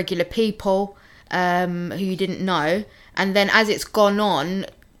 they're regular people who you didn't know. And then as it's gone on,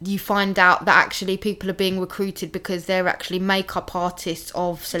 you find out that actually people are being recruited because they're actually makeup artists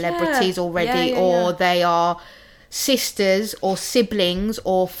of celebrities already, or they are sisters or siblings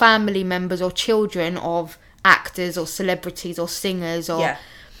or family members or children of actors or celebrities or singers.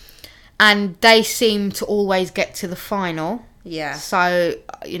 And they seem to always get to the final. Yeah. So,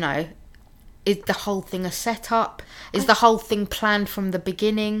 is the whole thing a setup? Is the whole thing planned from the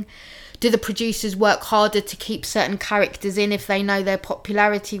beginning? Do the producers work harder to keep certain characters in if they know their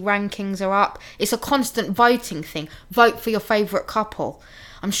popularity rankings are up? It's a constant voting thing. Vote for your favourite couple.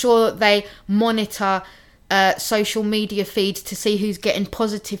 I'm sure that they monitor social media feeds to see who's getting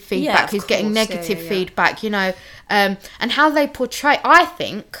positive feedback, who's getting negative feedback, and how they portray. I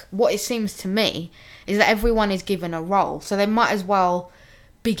think what it seems to me is that everyone is given a role. So they might as well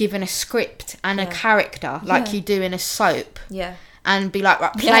be given a script and a character like you do in a soap. Yeah. And be like,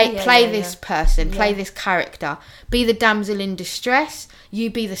 right, play this person, play this character. Be the damsel in distress. You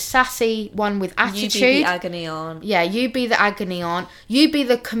be the sassy one with attitude. You be the agony aunt. Yeah, you be the agony aunt. You be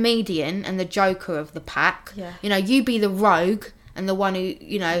the comedian and the joker of the pack. Yeah. You know, you be the rogue and the one who,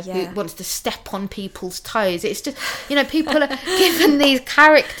 you know, who wants to step on people's toes. It's just, you know, people are given these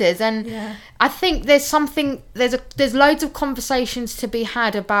characters, and I think there's loads of conversations to be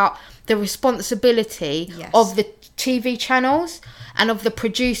had about the responsibility of the TV channels and of the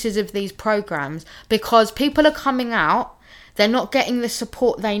producers of these programs, because people are coming out, they're not getting the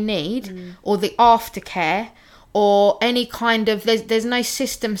support they need or the aftercare or any kind of, there's no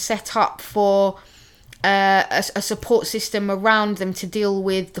system set up for a support system around them to deal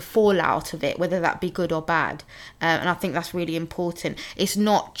with the fallout of it, whether that be good or bad. And I think that's really important. It's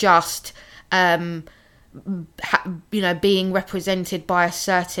not just being represented by a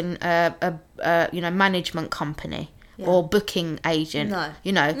certain management company or booking agent. No,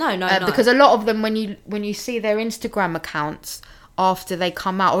 because a lot of them, when you see their Instagram accounts after they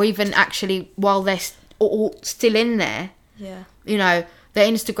come out, or even actually while they're still in there, you know, their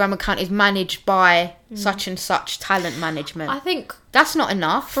Instagram account is managed by such and such talent management. I think that's not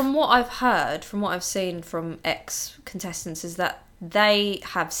enough. From what I've heard, from what I've seen from ex-contestants, is that they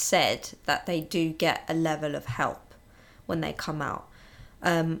have said that they do get a level of help when they come out.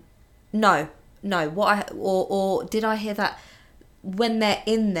 Or did I hear that when they're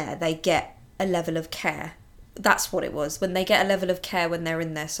in there, they get a level of care? That's what it was. When they get a level of care when they're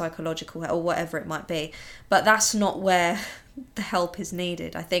in their psychological or whatever it might be. But that's not where the help is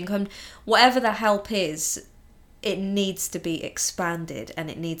needed. I think whatever the help is, it needs to be expanded and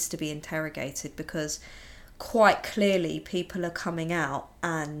it needs to be interrogated, because quite clearly people are coming out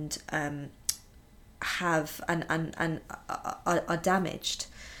and have and are damaged.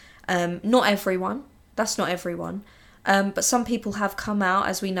 Not everyone. That's not everyone. But some people have come out,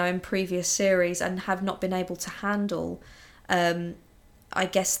 as we know in previous series, and have not been able to handle, I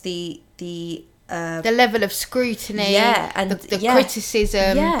guess, the level of scrutiny, and the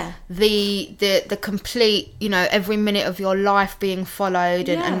criticism, the complete, you know, every minute of your life being followed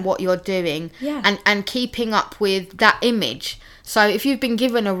and what you're doing, and keeping up with that image. So if you've been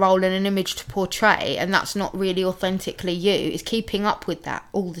given a role and an image to portray, and that's not really authentically you, it's keeping up with that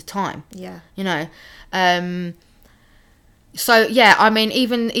all the time. Yeah, you know. So yeah, I mean,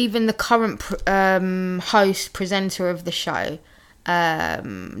 even the current presenter of the show,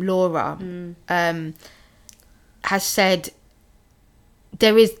 Laura, has said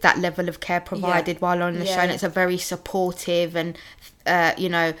there is that level of care provided while on the show, and it's a very supportive and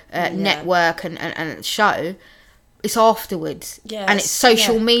network and show. It's afterwards, and it's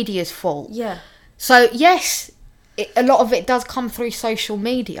social media's fault. So yes, a lot of it does come through social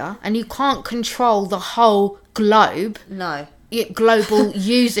media, and you can't control the whole globe. Global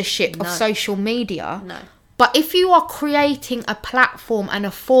usership of social media. But if you are creating a platform and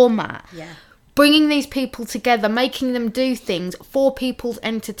a format, bringing these people together, making them do things for people's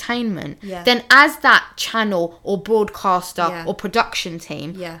entertainment, then as that channel or broadcaster or production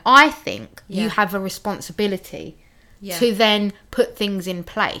team, I think you have a responsibility to then put things in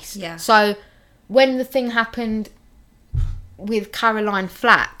place. So when the thing happened with Caroline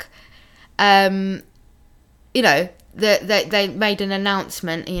Flack, you know, they made an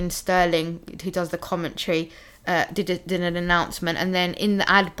announcement. Ian Sterling, who does the commentary, did an announcement, and then in the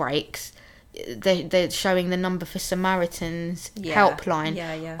ad breaks, they're showing the number for Samaritan's helpline.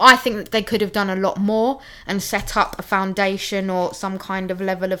 I think that they could have done a lot more and set up a foundation or some kind of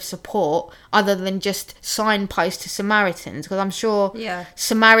level of support other than just signpost to Samaritans, because I'm sure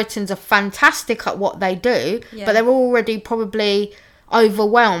Samaritans are fantastic at what they do, but they're already probably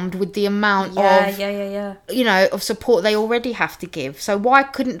overwhelmed with the amount of you know, of support they already have to give. So why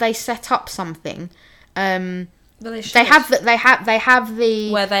couldn't they set up something? Well, they have the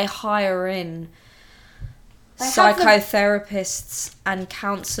where they hire in psychotherapists and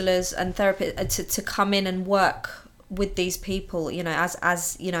counsellors and therapists to come in and work with these people, you know,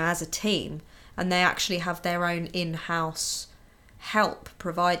 as you know, as a team, and they actually have their own in-house help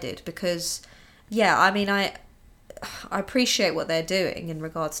provided. Because I mean, I appreciate what they're doing in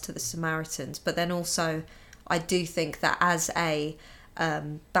regards to the Samaritans, but then also I do think that as a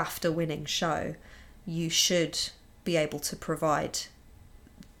BAFTA winning show, you should be able to provide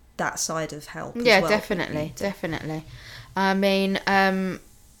that side of help as well. Definitely. I mean,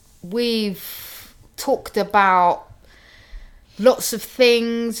 we've talked about lots of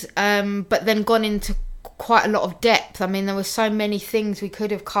things, but then gone into quite a lot of depth. I mean, there were so many things we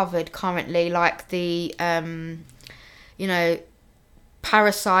could have covered currently, like the, you know,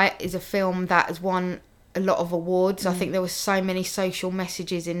 Parasite is a film that has won a lot of awards. I think there were so many social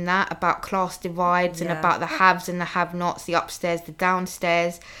messages in that about class divides and about the haves and the have-nots, the upstairs, the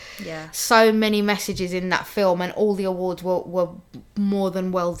downstairs. Yeah. So many messages in that film, and all the awards were more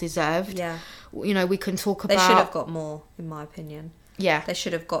than well deserved. Yeah. You know, we can talk about... They should have got more, in my opinion. Yeah. They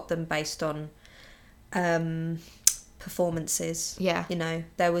should have got them based on performances. Yeah. You know,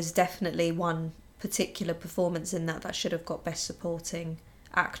 there was definitely one particular performance in that should have got Best Supporting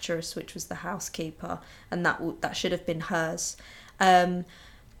Actress, which was the housekeeper, and that should have been hers.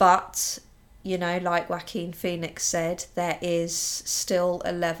 But, you know, like Joaquin Phoenix said, there is still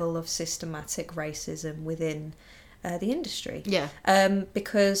a level of systematic racism within the industry. Yeah.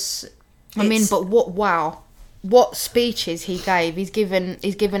 Because... I mean, but what speeches he gave. He's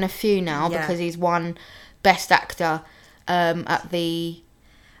given a few now because he's won Best Actor at the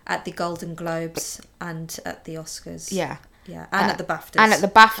Golden Globes and at the Oscars. Yeah. Yeah, and at the BAFTAs. And at the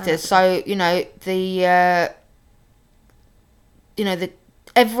BAFTAs. So, you know,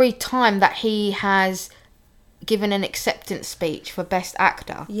 every time that he has given an acceptance speech for Best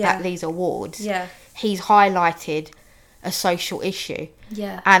Actor at these awards, he's highlighted a social issue.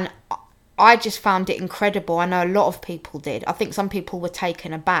 Yeah. And I just found it incredible. I know a lot of people did. I think some people were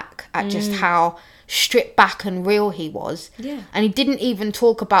taken aback at just how stripped back and real he was. Yeah. And he didn't even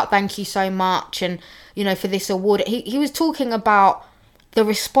talk about thank you so much and, you know, for this award. He was talking about the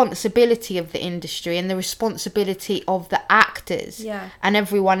responsibility of the industry and the responsibility of the actors and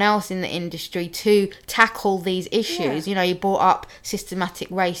everyone else in the industry to tackle these issues. You know, he brought up systematic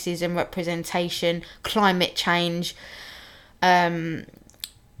racism, representation, climate change,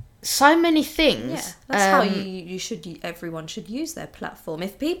 so many things. Yeah, that's how everyone should use their platform.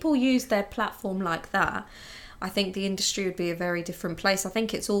 If people use their platform like that, I think the industry would be a very different place. I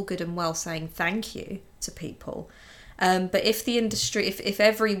think it's all good and well saying thank you to people. But if the industry, if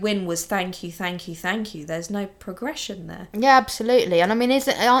every win was thank you, there's no progression there. Yeah, absolutely. And I mean,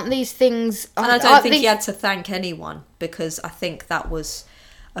 aren't these things... And I don't think he had to thank anyone, because I think that was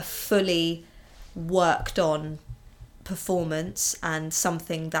a fully worked on performance and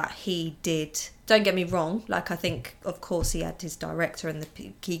something that he did. Don't get me wrong, like, I think of course he had his director and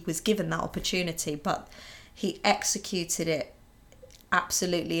he was given that opportunity, but he executed it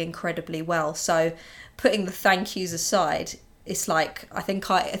absolutely incredibly well. So putting the thank yous aside, it's like I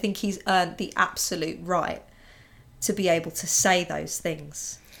think he's earned the absolute right to be able to say those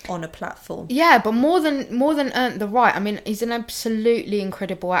things on a platform. Yeah, but more than earned the right. I mean, he's an absolutely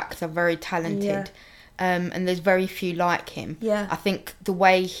incredible actor, very talented. And there's very few like him. Yeah. I think the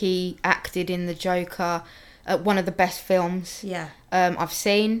way he acted in The Joker, one of the best films I've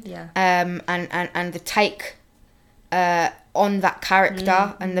seen. Yeah. And the take on that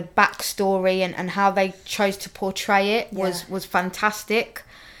character and the backstory and how they chose to portray it was fantastic.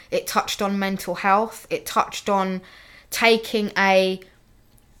 It touched on mental health. It touched on taking a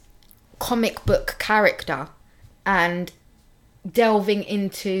comic book character and delving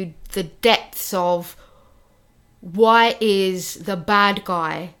into the depths of why is the bad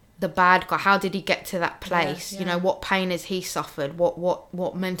guy? How did he get to that place? You know, what pain has he suffered?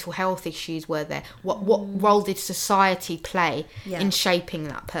 What mental health issues were there? What role did society play in shaping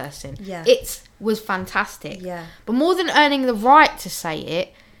that person? It was fantastic. But more than earning the right to say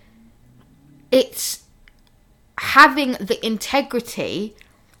it, it's having the integrity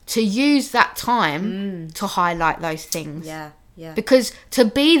to use that time to highlight those things. Yeah. Because to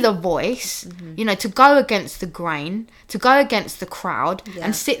be the voice, you know, to go against the grain, to go against the crowd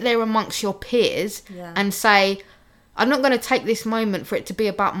and sit there amongst your peers and say, I'm not going to take this moment for it to be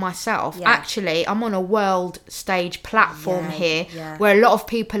about myself. Actually, I'm on a world stage platform here where a lot of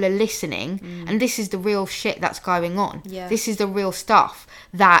people are listening and this is the real shit that's going on. This is the real stuff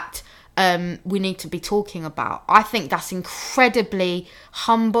that we need to be talking about. I think that's incredibly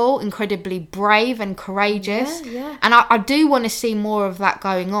humble, incredibly brave and courageous. And I do want to see more of that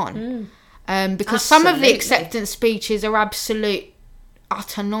going on. Because some of the acceptance speeches are absolute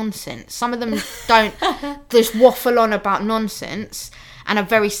utter nonsense. Some of them don't just waffle on about nonsense and are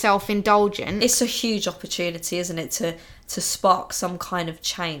very self-indulgent. It's a huge opportunity, isn't it, to spark some kind of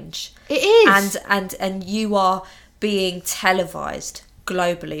change. It is. And you are being televised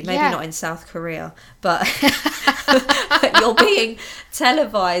globally, maybe not in South Korea, but you're being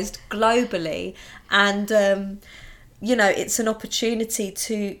televised globally, and you know, it's an opportunity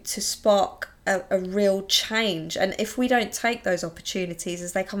to spark a real change. And if we don't take those opportunities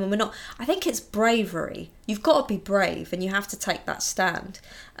as they come, and I think it's bravery. You've got to be brave and you have to take that stand.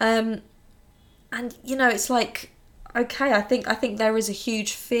 And it's like, okay, I think there is a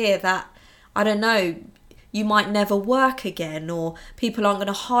huge fear that, I don't know, you might never work again, or people aren't going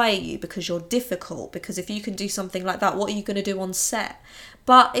to hire you because you're difficult, because if you can do something like that, what are you going to do on set?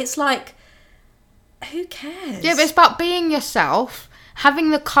 But it's like, who cares? Yeah, but it's about being yourself,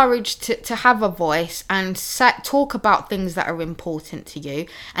 having the courage to have a voice and talk about things that are important to you,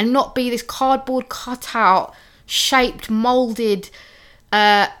 and not be this cardboard cutout, shaped, moulded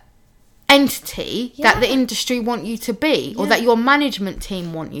entity that the industry want you to be, or that your management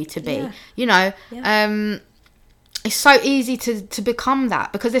team want you to be. It's so easy to become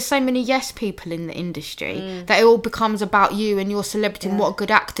that, because there's so many yes people in the industry that it all becomes about you and your celebrity and what a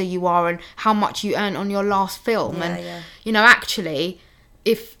good actor you are and how much you earned on your last film. Actually,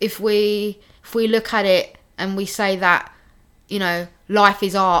 if we look at it and we say that, life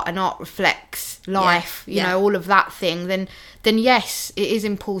is art and art reflects life, all of that thing, then yes, it is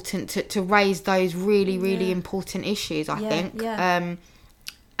important to raise those really, really important issues, I think. And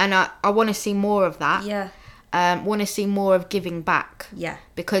I want to see more of that. Want to see more of giving back.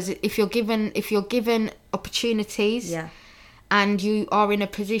 Because if you're given opportunities and you are in a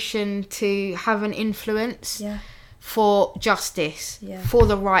position to have an influence for justice, for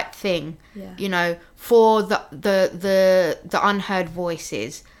the right thing, for the unheard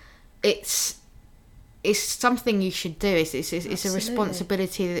voices, it's something you should do. It's a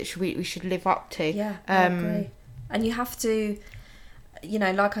responsibility that we should live up to. I agree. And you have to,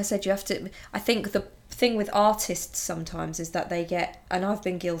 like I said, you have to. I think the thing with artists sometimes is that they get, and I've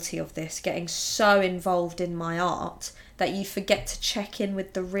been guilty of this, getting so involved in my art that you forget to check in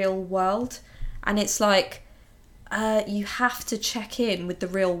with the real world. And it's like, you have to check in with the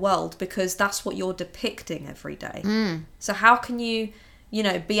real world, because that's what you're depicting every day. So how can you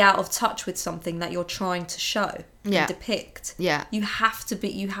be out of touch with something that you're trying to show and depict? You have to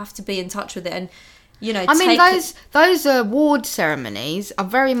be in touch with it. And I mean, those award ceremonies are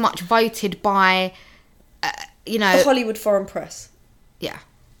very much voted by the Hollywood Foreign Press.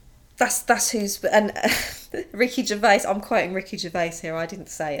 That's who's. And Ricky Gervais, I'm quoting Ricky Gervais here, I didn't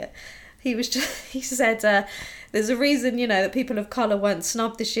say it. He said, there's a reason, that people of colour weren't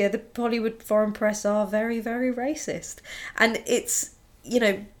snubbed this year. The Hollywood Foreign Press are very, very racist. And it's,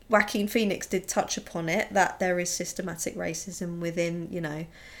 Joaquin Phoenix did touch upon it, that there is systematic racism within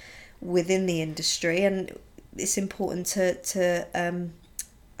the industry. And it's important to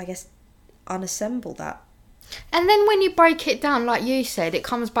I guess, unassemble that. And then when you break it down, like you said, it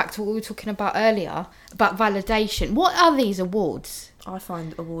comes back to what we were talking about earlier, about validation. What are these awards? I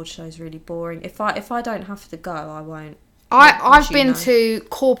find award shows really boring. If I don't have to go, I won't. I've been to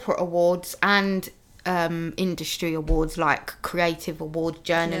corporate awards and industry awards, like creative awards,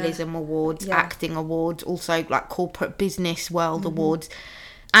 journalism awards, acting awards, also like corporate business world awards.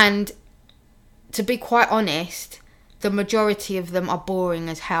 And to be quite honest, the majority of them are boring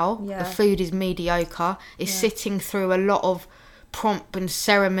as hell. The food is mediocre. It's sitting through a lot of pomp and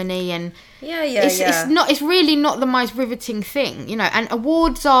ceremony, and it's really not the most riveting thing, and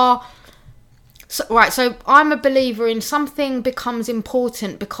awards are so I'm a believer in something becomes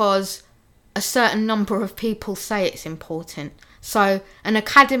important because a certain number of people say it's important. So an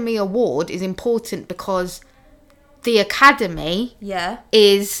Academy Award is important because the Academy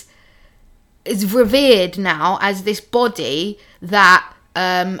is revered now as this body that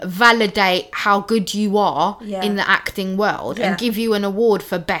validate how good you are in the acting world and give you an award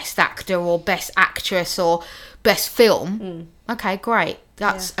for best actor or best actress or best film. Okay, great.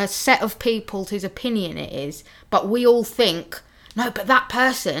 That's a set of people whose opinion it is. But we all think, no, but that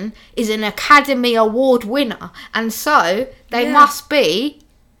person is an Academy Award winner, and so they must be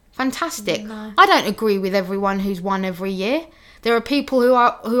fantastic. I don't agree with everyone who's won every year. There are people who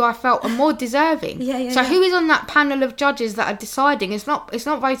I felt are more deserving. Who is on that panel of judges that are deciding? It's not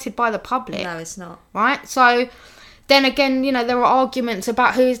voted by the public. No, it's not. Right? So then again, there are arguments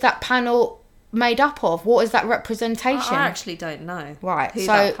about who is that panel made up of. What is that representation? I actually don't know. Right. Who so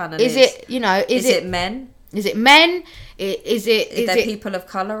that panel is it, is it men? Is it men? Is there people of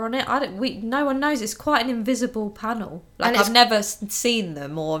colour on it? No one knows. It's quite an invisible panel. Like, I've never seen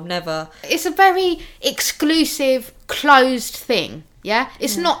them, or I've never. It's a very exclusive, closed thing. Yeah,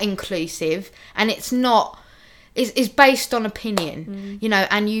 it's not inclusive, and it's not. It's based on opinion,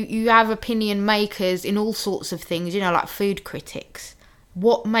 and you have opinion makers in all sorts of things. Like food critics.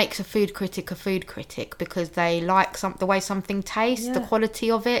 What makes a food critic a food critic? Because they like the way something tastes, the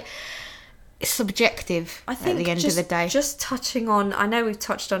quality of it. It's subjective, I think, at the end of the day. Just touching on, I know we've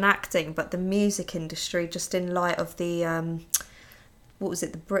touched on acting, but the music industry, just in light of the, what was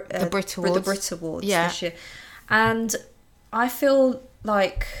it? The Brit Awards. The Brit Awards this year. And I feel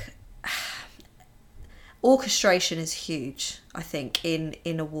like orchestration is huge, I think,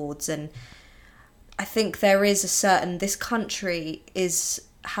 in awards. And I think there is a certain, this country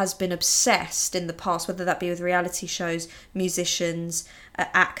has been obsessed in the past, whether that be with reality shows, musicians,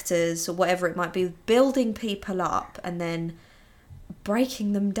 actors, or whatever it might be, with building people up and then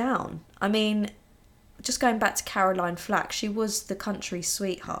breaking them down. I mean, just going back to Caroline Flack, she was the country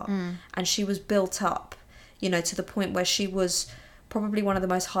sweetheart, and she was built up, you know, to the point where she was probably one of the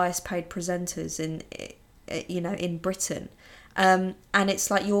most highest paid presenters in Britain. And it's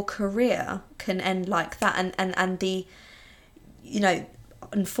like your career can end like that, and the, you know,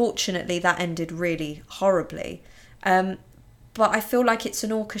 unfortunately that ended really horribly. But I feel like it's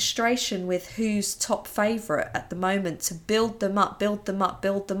an orchestration with who's top favourite at the moment to build them up.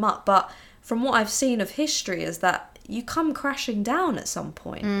 But from what I've seen of history is that you come crashing down at some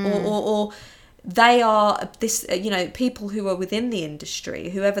point, or they are this, you know, people who are within the industry,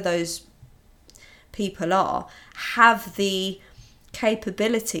 whoever those people are, have the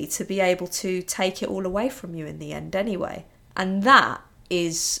capability to be able to take it all away from you in the end anyway. And that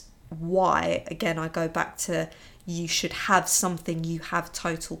is why, again, I go back to, you should have something you have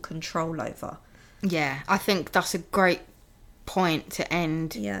total control over. Yeah, I think that's a great point to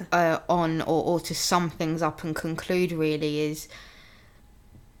end on, or to sum things up and conclude, really,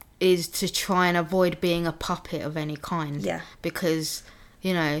 is to try and avoid being a puppet of any kind. Yeah. Because,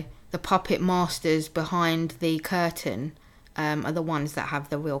 you know, the puppet masters behind the curtain are the ones that have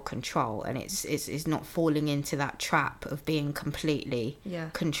the real control, and it's not falling into that trap of being completely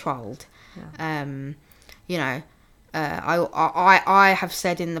controlled. Yeah. You know, I have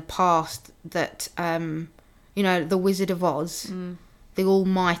said in the past that you know, the Wizard of Oz, the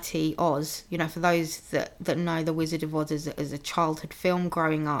almighty Oz, you know, for those that know the Wizard of Oz as a childhood film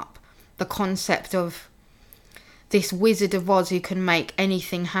growing up, the concept of this Wizard of Oz who can make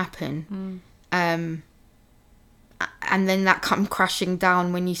anything happen, and then that come crashing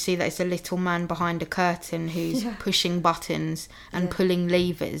down when you see that it's a little man behind a curtain who's pushing buttons and pulling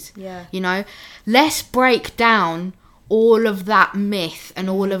levers. Yeah. You know, let's break down all of that myth and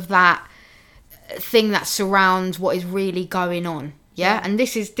all of that thing that surrounds what is really going on. Yeah. And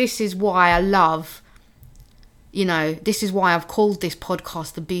this is why I love, you know, this is why I've called this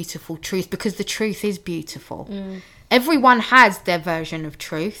podcast The Beautiful Truth, because the truth is beautiful. Everyone has their version of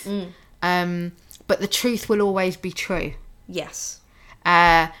truth, but the truth will always be true. Yes.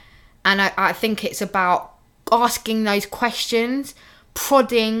 And I think it's about asking those questions,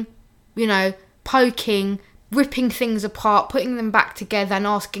 prodding, you know, poking, ripping things apart, putting them back together and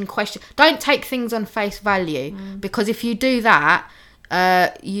asking questions. Don't take things on face value, because if you do that,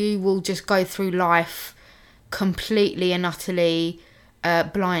 you will just go through life completely and utterly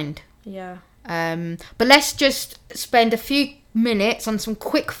blind. Yeah. But let's just spend a few minutes on some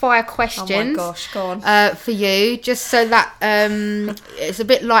quick fire questions. Oh my gosh, go on. For you, just so that it's a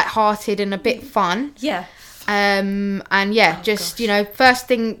bit light-hearted and a bit fun. Yeah. And yeah, you know, first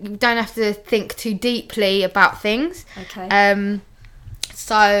thing, you don't have to think too deeply about things. Okay.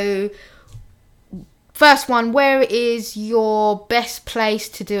 So first one, where is your best place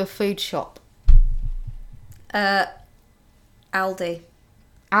to do a food shop? Aldi.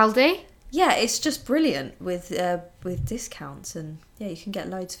 Aldi? Yeah, it's just brilliant with discounts, and yeah, you can get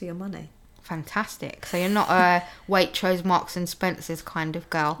loads for your money. Fantastic. So you're not a Waitrose, Marks and Spencer's kind of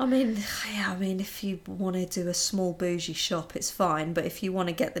girl. I mean, if you want to do a small bougie shop, it's fine. But if you want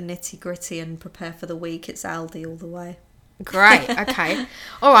to get the nitty gritty and prepare for the week, it's Aldi all the way. Great. Okay.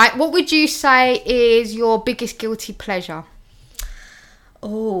 All right. What would you say is your biggest guilty pleasure?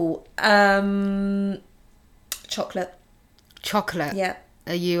 Oh, chocolate. Chocolate. Yeah.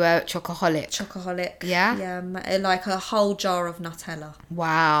 Are you a chocoholic? Chocoholic. Yeah? Yeah, like a whole jar of Nutella.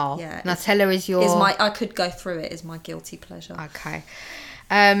 Wow. Yeah. Nutella is your... I could go through it, is my guilty pleasure. Okay.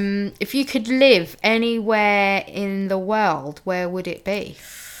 If you could live anywhere in the world, where would it be?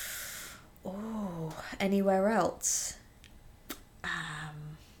 Oh, anywhere else?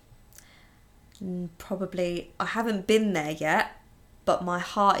 Probably, I haven't been there yet, but my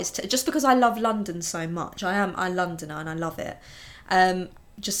heart is... just because I love London so much. I'm a Londoner and I love it.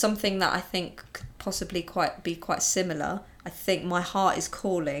 Just something that I think could possibly be quite similar. I think my heart is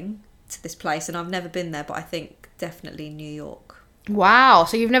calling to this place, and I've never been there, but I think definitely New York. Wow,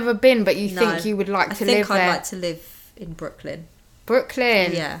 so you've never been, but you think you would like to live there? I think I'd like to live in Brooklyn.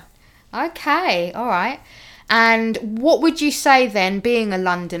 Brooklyn? Yeah. Okay, all right. And what would you say then, being a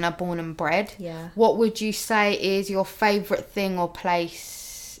Londoner born and bred, what would you say is your favourite thing or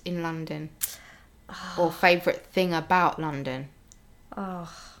place in London? Or favourite thing about London?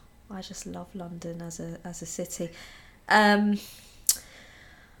 Oh, I just love London as a city. I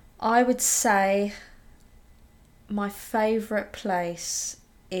would say My favourite place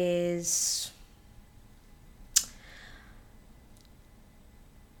is...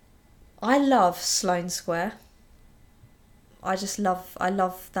 I love Sloane Square. I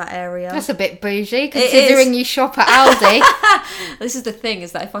love that area. That's a bit bougie, considering you shop at Aldi. This is the thing,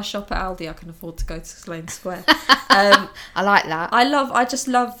 is that if I shop at Aldi, I can afford to go to Sloane Square. I like that. I just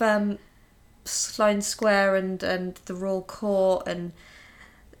love Sloane Square and the Royal Court, and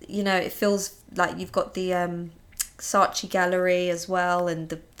you know, it feels like you've got the Saatchi Gallery as well, and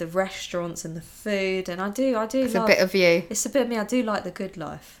the restaurants and the food, and I do It's love, a bit of you. it's a bit of me. I do like the good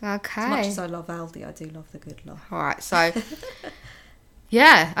life. Okay. As much as I love Aldi, I do love the good life. All right, so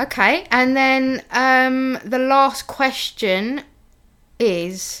yeah, okay. And then the last question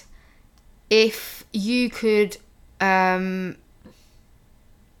is, if you could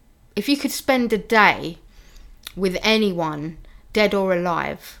spend a day with anyone, dead or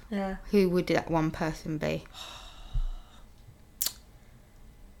alive, Yeah. who would that one person be?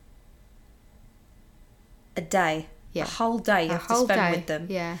 A day. Yeah. A whole day you have to spend with them.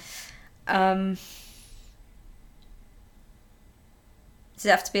 Yeah. Does it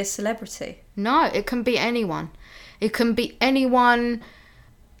have to be a celebrity? No, it can be anyone. It can be anyone,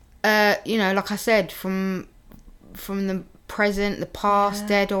 you know, like I said, from the present, the past,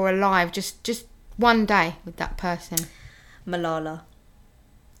 dead or alive. Just one day with that person. Malala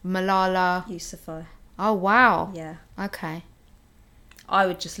Yousafzai. Oh, wow. Yeah. Okay. I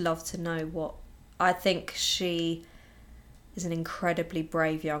would just love to know what... I think she is an incredibly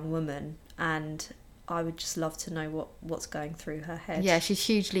brave young woman, and I would just love to know what's going through her head. Yeah, she's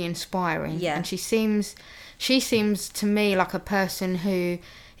hugely inspiring. Yeah. And she seems to me like a person who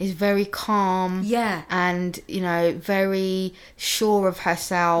is very calm. Yeah. And, you know, very sure of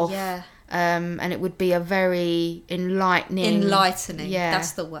herself. Yeah. And it would be a very enlightening. Yeah.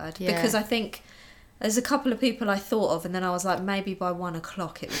 That's the word. Yeah. Because I think there's a couple of people I thought of, and then I was like, maybe by 1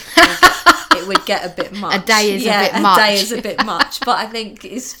 o'clock it would get a bit much. A day is a bit much. A day is a bit much. But I think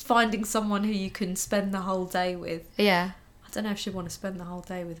it's finding someone who you can spend the whole day with. Yeah. I don't know if she'd want to spend the whole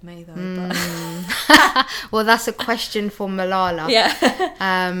day with me though. But well, that's a question for Malala. Yeah.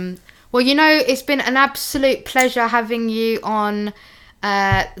 Well, you know, it's been an absolute pleasure having you on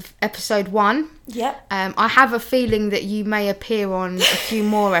episode 1. Yep. I have a feeling that you may appear on a few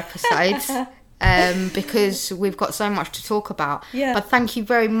more episodes. Because we've got so much to talk about. Yeah. But thank you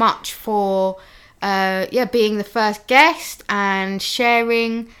very much for being the first guest and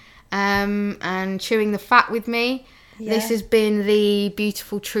sharing and chewing the fat with me. Yeah. This has been the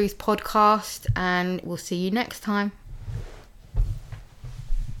Beautiful Truth podcast, and we'll see you next time.